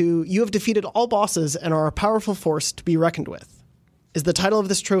objective is you have defeated all bosses and are a powerful force to be reckoned with. Is the title of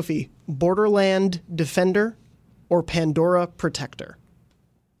this trophy Borderland Defender or Pandora Protector?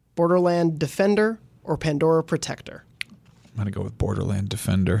 Borderland Defender or Pandora Protector? I'm going to go with Borderland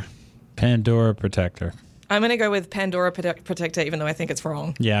Defender. Pandora Protector. I'm going to go with Pandora Protector, even though I think it's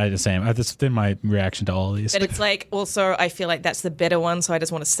wrong. Yeah, the same. That's been my reaction to all of these. But it's like, also, I feel like that's the better one, so I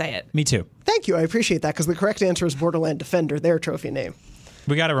just want to say it. Me too. Thank you, I appreciate that, because the correct answer is Borderland Defender, their trophy name.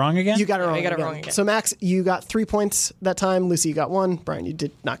 We got it wrong again? You got it Yeah, wrong. we got it again. wrong again. So Max, you got 3 points that time. Lucy, you got 1. Brian, you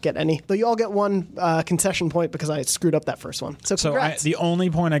did not get any. Though you all get 1 concession point because I screwed up that first one. So So congrats. the only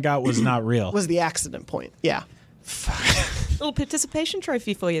point I got was not real. was the accident point. Yeah. Little participation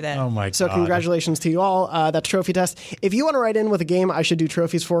trophy for you there. Oh my So god. congratulations to you all. That's trophy test. If you want to write in with a game I should do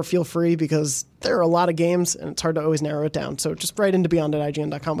trophies for, feel free, because there are a lot of games and it's hard to always narrow it down. So just write into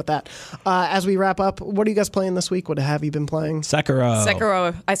beyond@ign.com with that. As we wrap up, what are you guys playing this week? What have you been playing? Sekiro.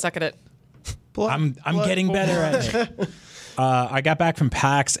 Sekiro, I suck at it. I'm getting better at it. I got back from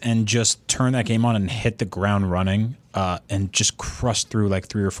PAX and just turned that game on and hit the ground running and just crushed through like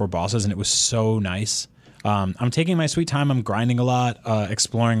 3 or 4 bosses, and it was so nice. I'm taking my sweet time. I'm grinding a lot,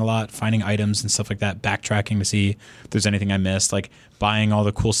 exploring a lot, finding items and stuff like that, backtracking to see if there's anything I missed, like buying all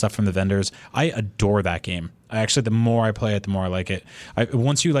the cool stuff from the vendors. I adore that game. The more I play it, the more I like it.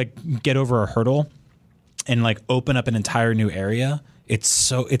 Once you like get over a hurdle and like open up an entire new area,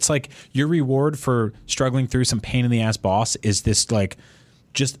 it's like your reward for struggling through some pain in the ass boss is this like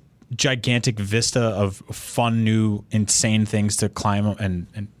just gigantic vista of fun, new, insane things to climb and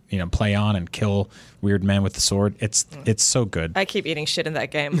play on and kill weird men with the sword. It's so good. I keep eating shit in that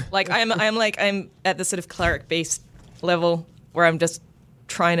game. Like I'm at the sort of cleric beast level where I'm just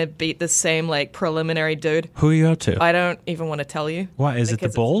trying to beat the same like preliminary dude. Who are you up to? I don't even want to tell you. What, is it the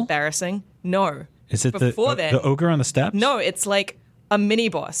because bull? It's embarrassing. No. Is it Before then? the ogre on the steps? No, it's like a mini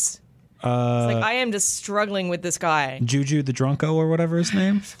boss. It's like I am just struggling with this guy. Juju the Drunko or whatever his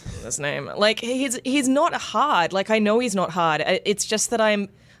name. His name. Like he's not hard. Like I know he's not hard. It's just that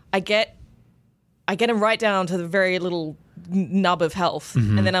I get him right down to the very little nub of health,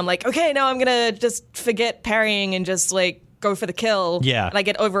 and then I'm like, okay, now I'm gonna just forget parrying and just like go for the kill. Yeah. And I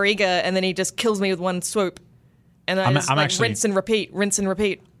get overeager, and then he just kills me with one swoop, and then I I'm just like actually- rinse and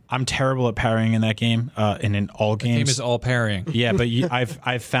repeat. I'm terrible at parrying in that game, and in all games. Game is all parrying. Yeah, but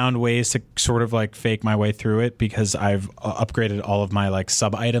I've found ways to sort of like fake my way through it because I've upgraded all of my like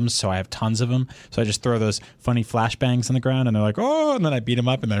sub items, so I have tons of them. So I just throw those funny flashbangs on the ground, and they're like, oh, and then I beat them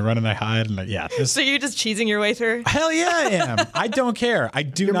up, and I run and I hide, and So you're just cheesing your way through. hell yeah, I am. I don't care. I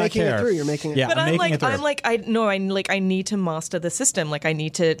do You're not making care. it through. You're making it Yeah, through. But I'm making it through. I need to master the system. Like I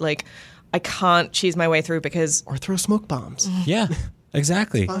need to I can't cheese my way through because Or throw smoke bombs. Yeah.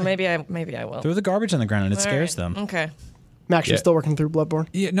 Exactly. Well, maybe I will. Throw the garbage on the ground and it All scares right. them. Okay. Max, you're Yeah. still working through Bloodborne?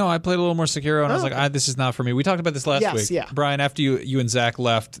 Yeah, no, I played a little more Sekiro, and I was like, this is not for me. We talked about this last Yes, week. yeah. Brian, after you and Zach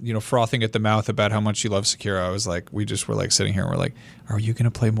left, frothing at the mouth about how much you love Sekiro, I was like, we just were like sitting here and we're like, are you going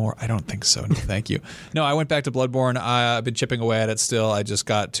to play more? I don't think so. No, thank you. No, I went back to Bloodborne. I've been chipping away at it still. I just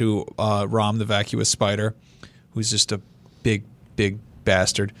got to Rom the Vacuous Spider, who's just a big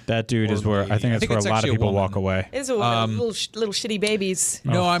bastard. That dude is where I think that's where a it's lot of actually a people woman. walk away. It's a little shitty babies.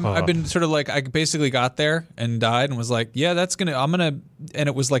 No, Oh. I've been sort of like, I basically got there and died and was like, yeah, and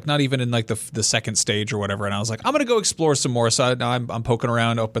it was like not even in like the second stage or whatever. And I was like, I'm going to go explore some more. So now I'm poking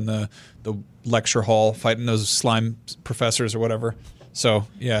around up in the lecture hall, fighting those slime professors or whatever. So,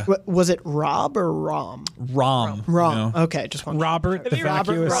 yeah. Was it Rob or Rom? Rom. Rom. Okay, just one. Robert the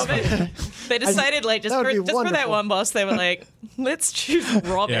Robert, Vacuous. Robert. They decided like just that would for be that wonderful. one boss, they were like, let's choose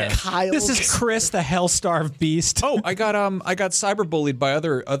Robert. Yeah. Kyle. This is Chris, the hell-starved beast. Oh, I got cyberbullied by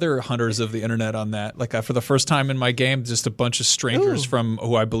other hunters of the internet on that. Like for the first time in my game, just a bunch of strangers from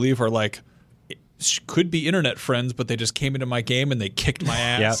who I believe are like could be internet friends, but they just came into my game and they kicked my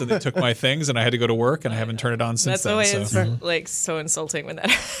ass Yep. and they took my things and I had to go to work and I haven't turned it on since That's then. always So. like so insulting when that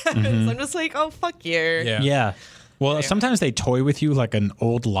happens. I'm just like, oh fuck you. Yeah. Yeah. Well, sometimes they toy with you like an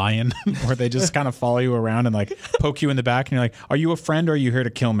old lion where they just kind of follow you around and like poke you in the back and you're like, are you a friend or are you here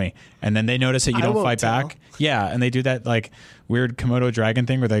to kill me? And then they notice that you I don't won't fight tell. back. Yeah. And they do that like weird Komodo dragon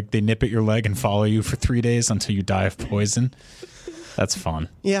thing where they nip at your leg and follow you for 3 days until you die of poison. That's fun.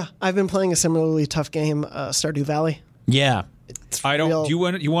 Yeah, I've been playing a similarly tough game, Stardew Valley. Yeah. I don't. real-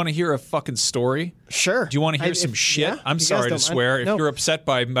 Do you want to hear a fucking story? Sure. Do you want to hear some shit? Yeah, I'm you guys sorry to don't swear. mind. If No. you're upset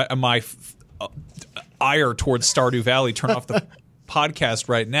by my ire towards Stardew Valley, turn off the podcast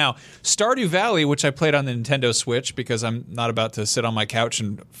right now. Stardew Valley, which I played on the Nintendo Switch because I'm not about to sit on my couch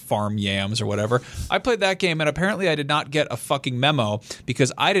and farm yams or whatever. I played that game and apparently I did not get a fucking memo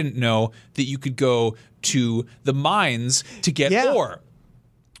because I didn't know that you could go to the mines to get Yeah. ore.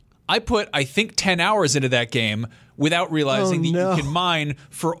 I put, I think, 10 hours into that game without realizing Oh, that no. you can mine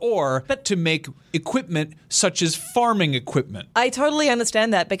for ore to make equipment such as farming equipment. I totally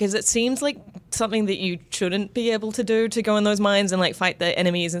understand that because it seems like something that you shouldn't be able to do to go in those mines and like fight the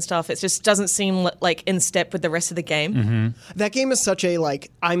enemies and stuff. It just doesn't seem like in step with the rest of the game. That game is such a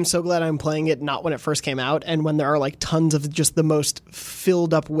I'm so glad I'm playing it not when it first came out and when there are like tons of just the most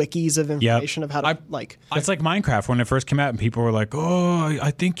filled up wikis of information of how to It's like Minecraft when it first came out and people were like, oh,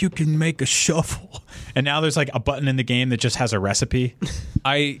 I think you can make a shovel. And now there's like a button in the game that just has a recipe.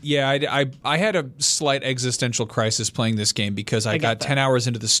 I had a slight existential crisis playing this game because I got that. 10 hours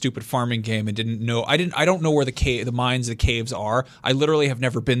into the stupid farming game and I don't know where the mines, the caves are. I literally have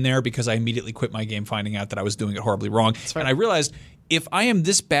never been there because I immediately quit my game finding out that I was doing it horribly wrong. And I realized if I am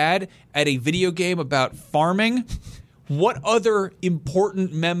this bad at a video game about farming, what other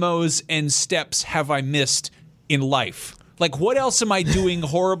important memos and steps have I missed in life? Like, what else am I doing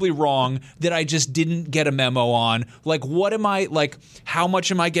horribly wrong that I just didn't get a memo on? Like, how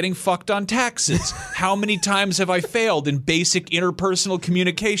much am I getting fucked on taxes? How many times have I failed in basic interpersonal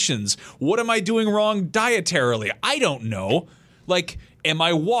communications? What am I doing wrong dietarily? I don't know. Like, am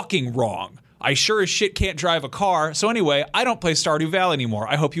I walking wrong? I sure as shit can't drive a car. So anyway, I don't play Stardew Valley anymore.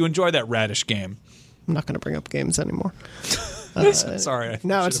 I hope you enjoy that radish game. I'm not going to bring up games anymore. Sorry.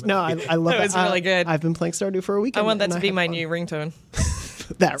 No, it's no. I love That it. was really good. I've been playing Stardew for a week. I want that and to be had my fun. new ringtone.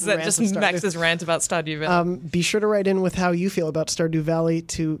 That Is that rant just of Stardew. Max's rant about Stardew Valley? Be sure to write in with how you feel about Stardew Valley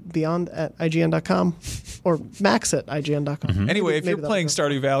to beyond@ign.com or max@ign.com. Anyway, if Maybe you're that'll playing go.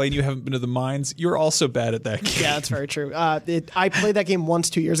 Stardew Valley and you haven't been to the mines, you're also bad at that game. Yeah, that's very true. I played that game once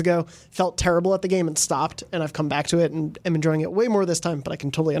 2 years ago, felt terrible at the game and stopped, and I've come back to it and am enjoying it way more this time, but I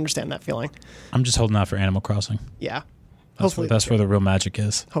can totally understand that feeling. I'm just holding out for Animal Crossing. Yeah. That's where the real magic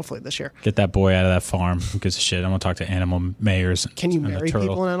is. Hopefully this year. Get that boy out of that farm. Who gives a shit? I want to talk to animal mayors. Can you and the marry turtle.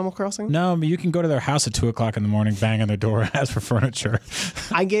 people in Animal Crossing? No, but you can go to their house at 2:00 in the morning, bang on their door, and ask for furniture.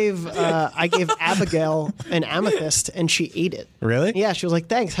 I gave Abigail an amethyst and she ate it. Really? Yeah, she was like,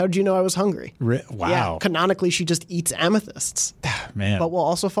 "Thanks. How did you know I was hungry?" Wow. Yeah, canonically, she just eats amethysts, Man. but will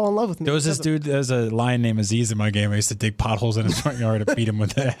also fall in love with me. There was this because of it. dude, there's a lion named Aziz in my game. I used to dig potholes in his front yard and beat him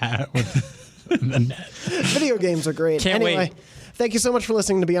with a hat. With the net. Video games are great. Can't anyway, wait. thank you so much for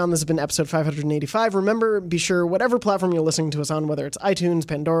listening to Beyond. This has been episode 585. Remember, be sure, whatever platform you're listening to us on, whether it's iTunes,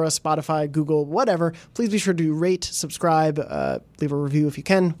 Pandora, Spotify, Google, whatever, please be sure to rate, subscribe, leave a review if you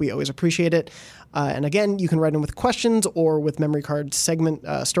can. We always appreciate it. And again, you can write in with questions or with memory card segment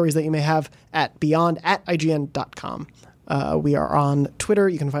stories that you may have at beyond@ign.com. We are on Twitter.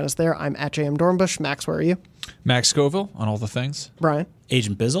 You can find us there. I'm at JM Dornbush. Max, where are you? Max Scoville on all the things. Brian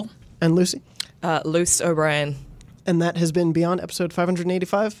Agent Bizzle. and Lucy. Luce O'Brien. And that has been Beyond, episode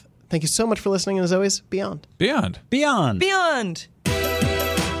 585. Thank you so much for listening, and as always, Beyond. Beyond. Beyond. Beyond.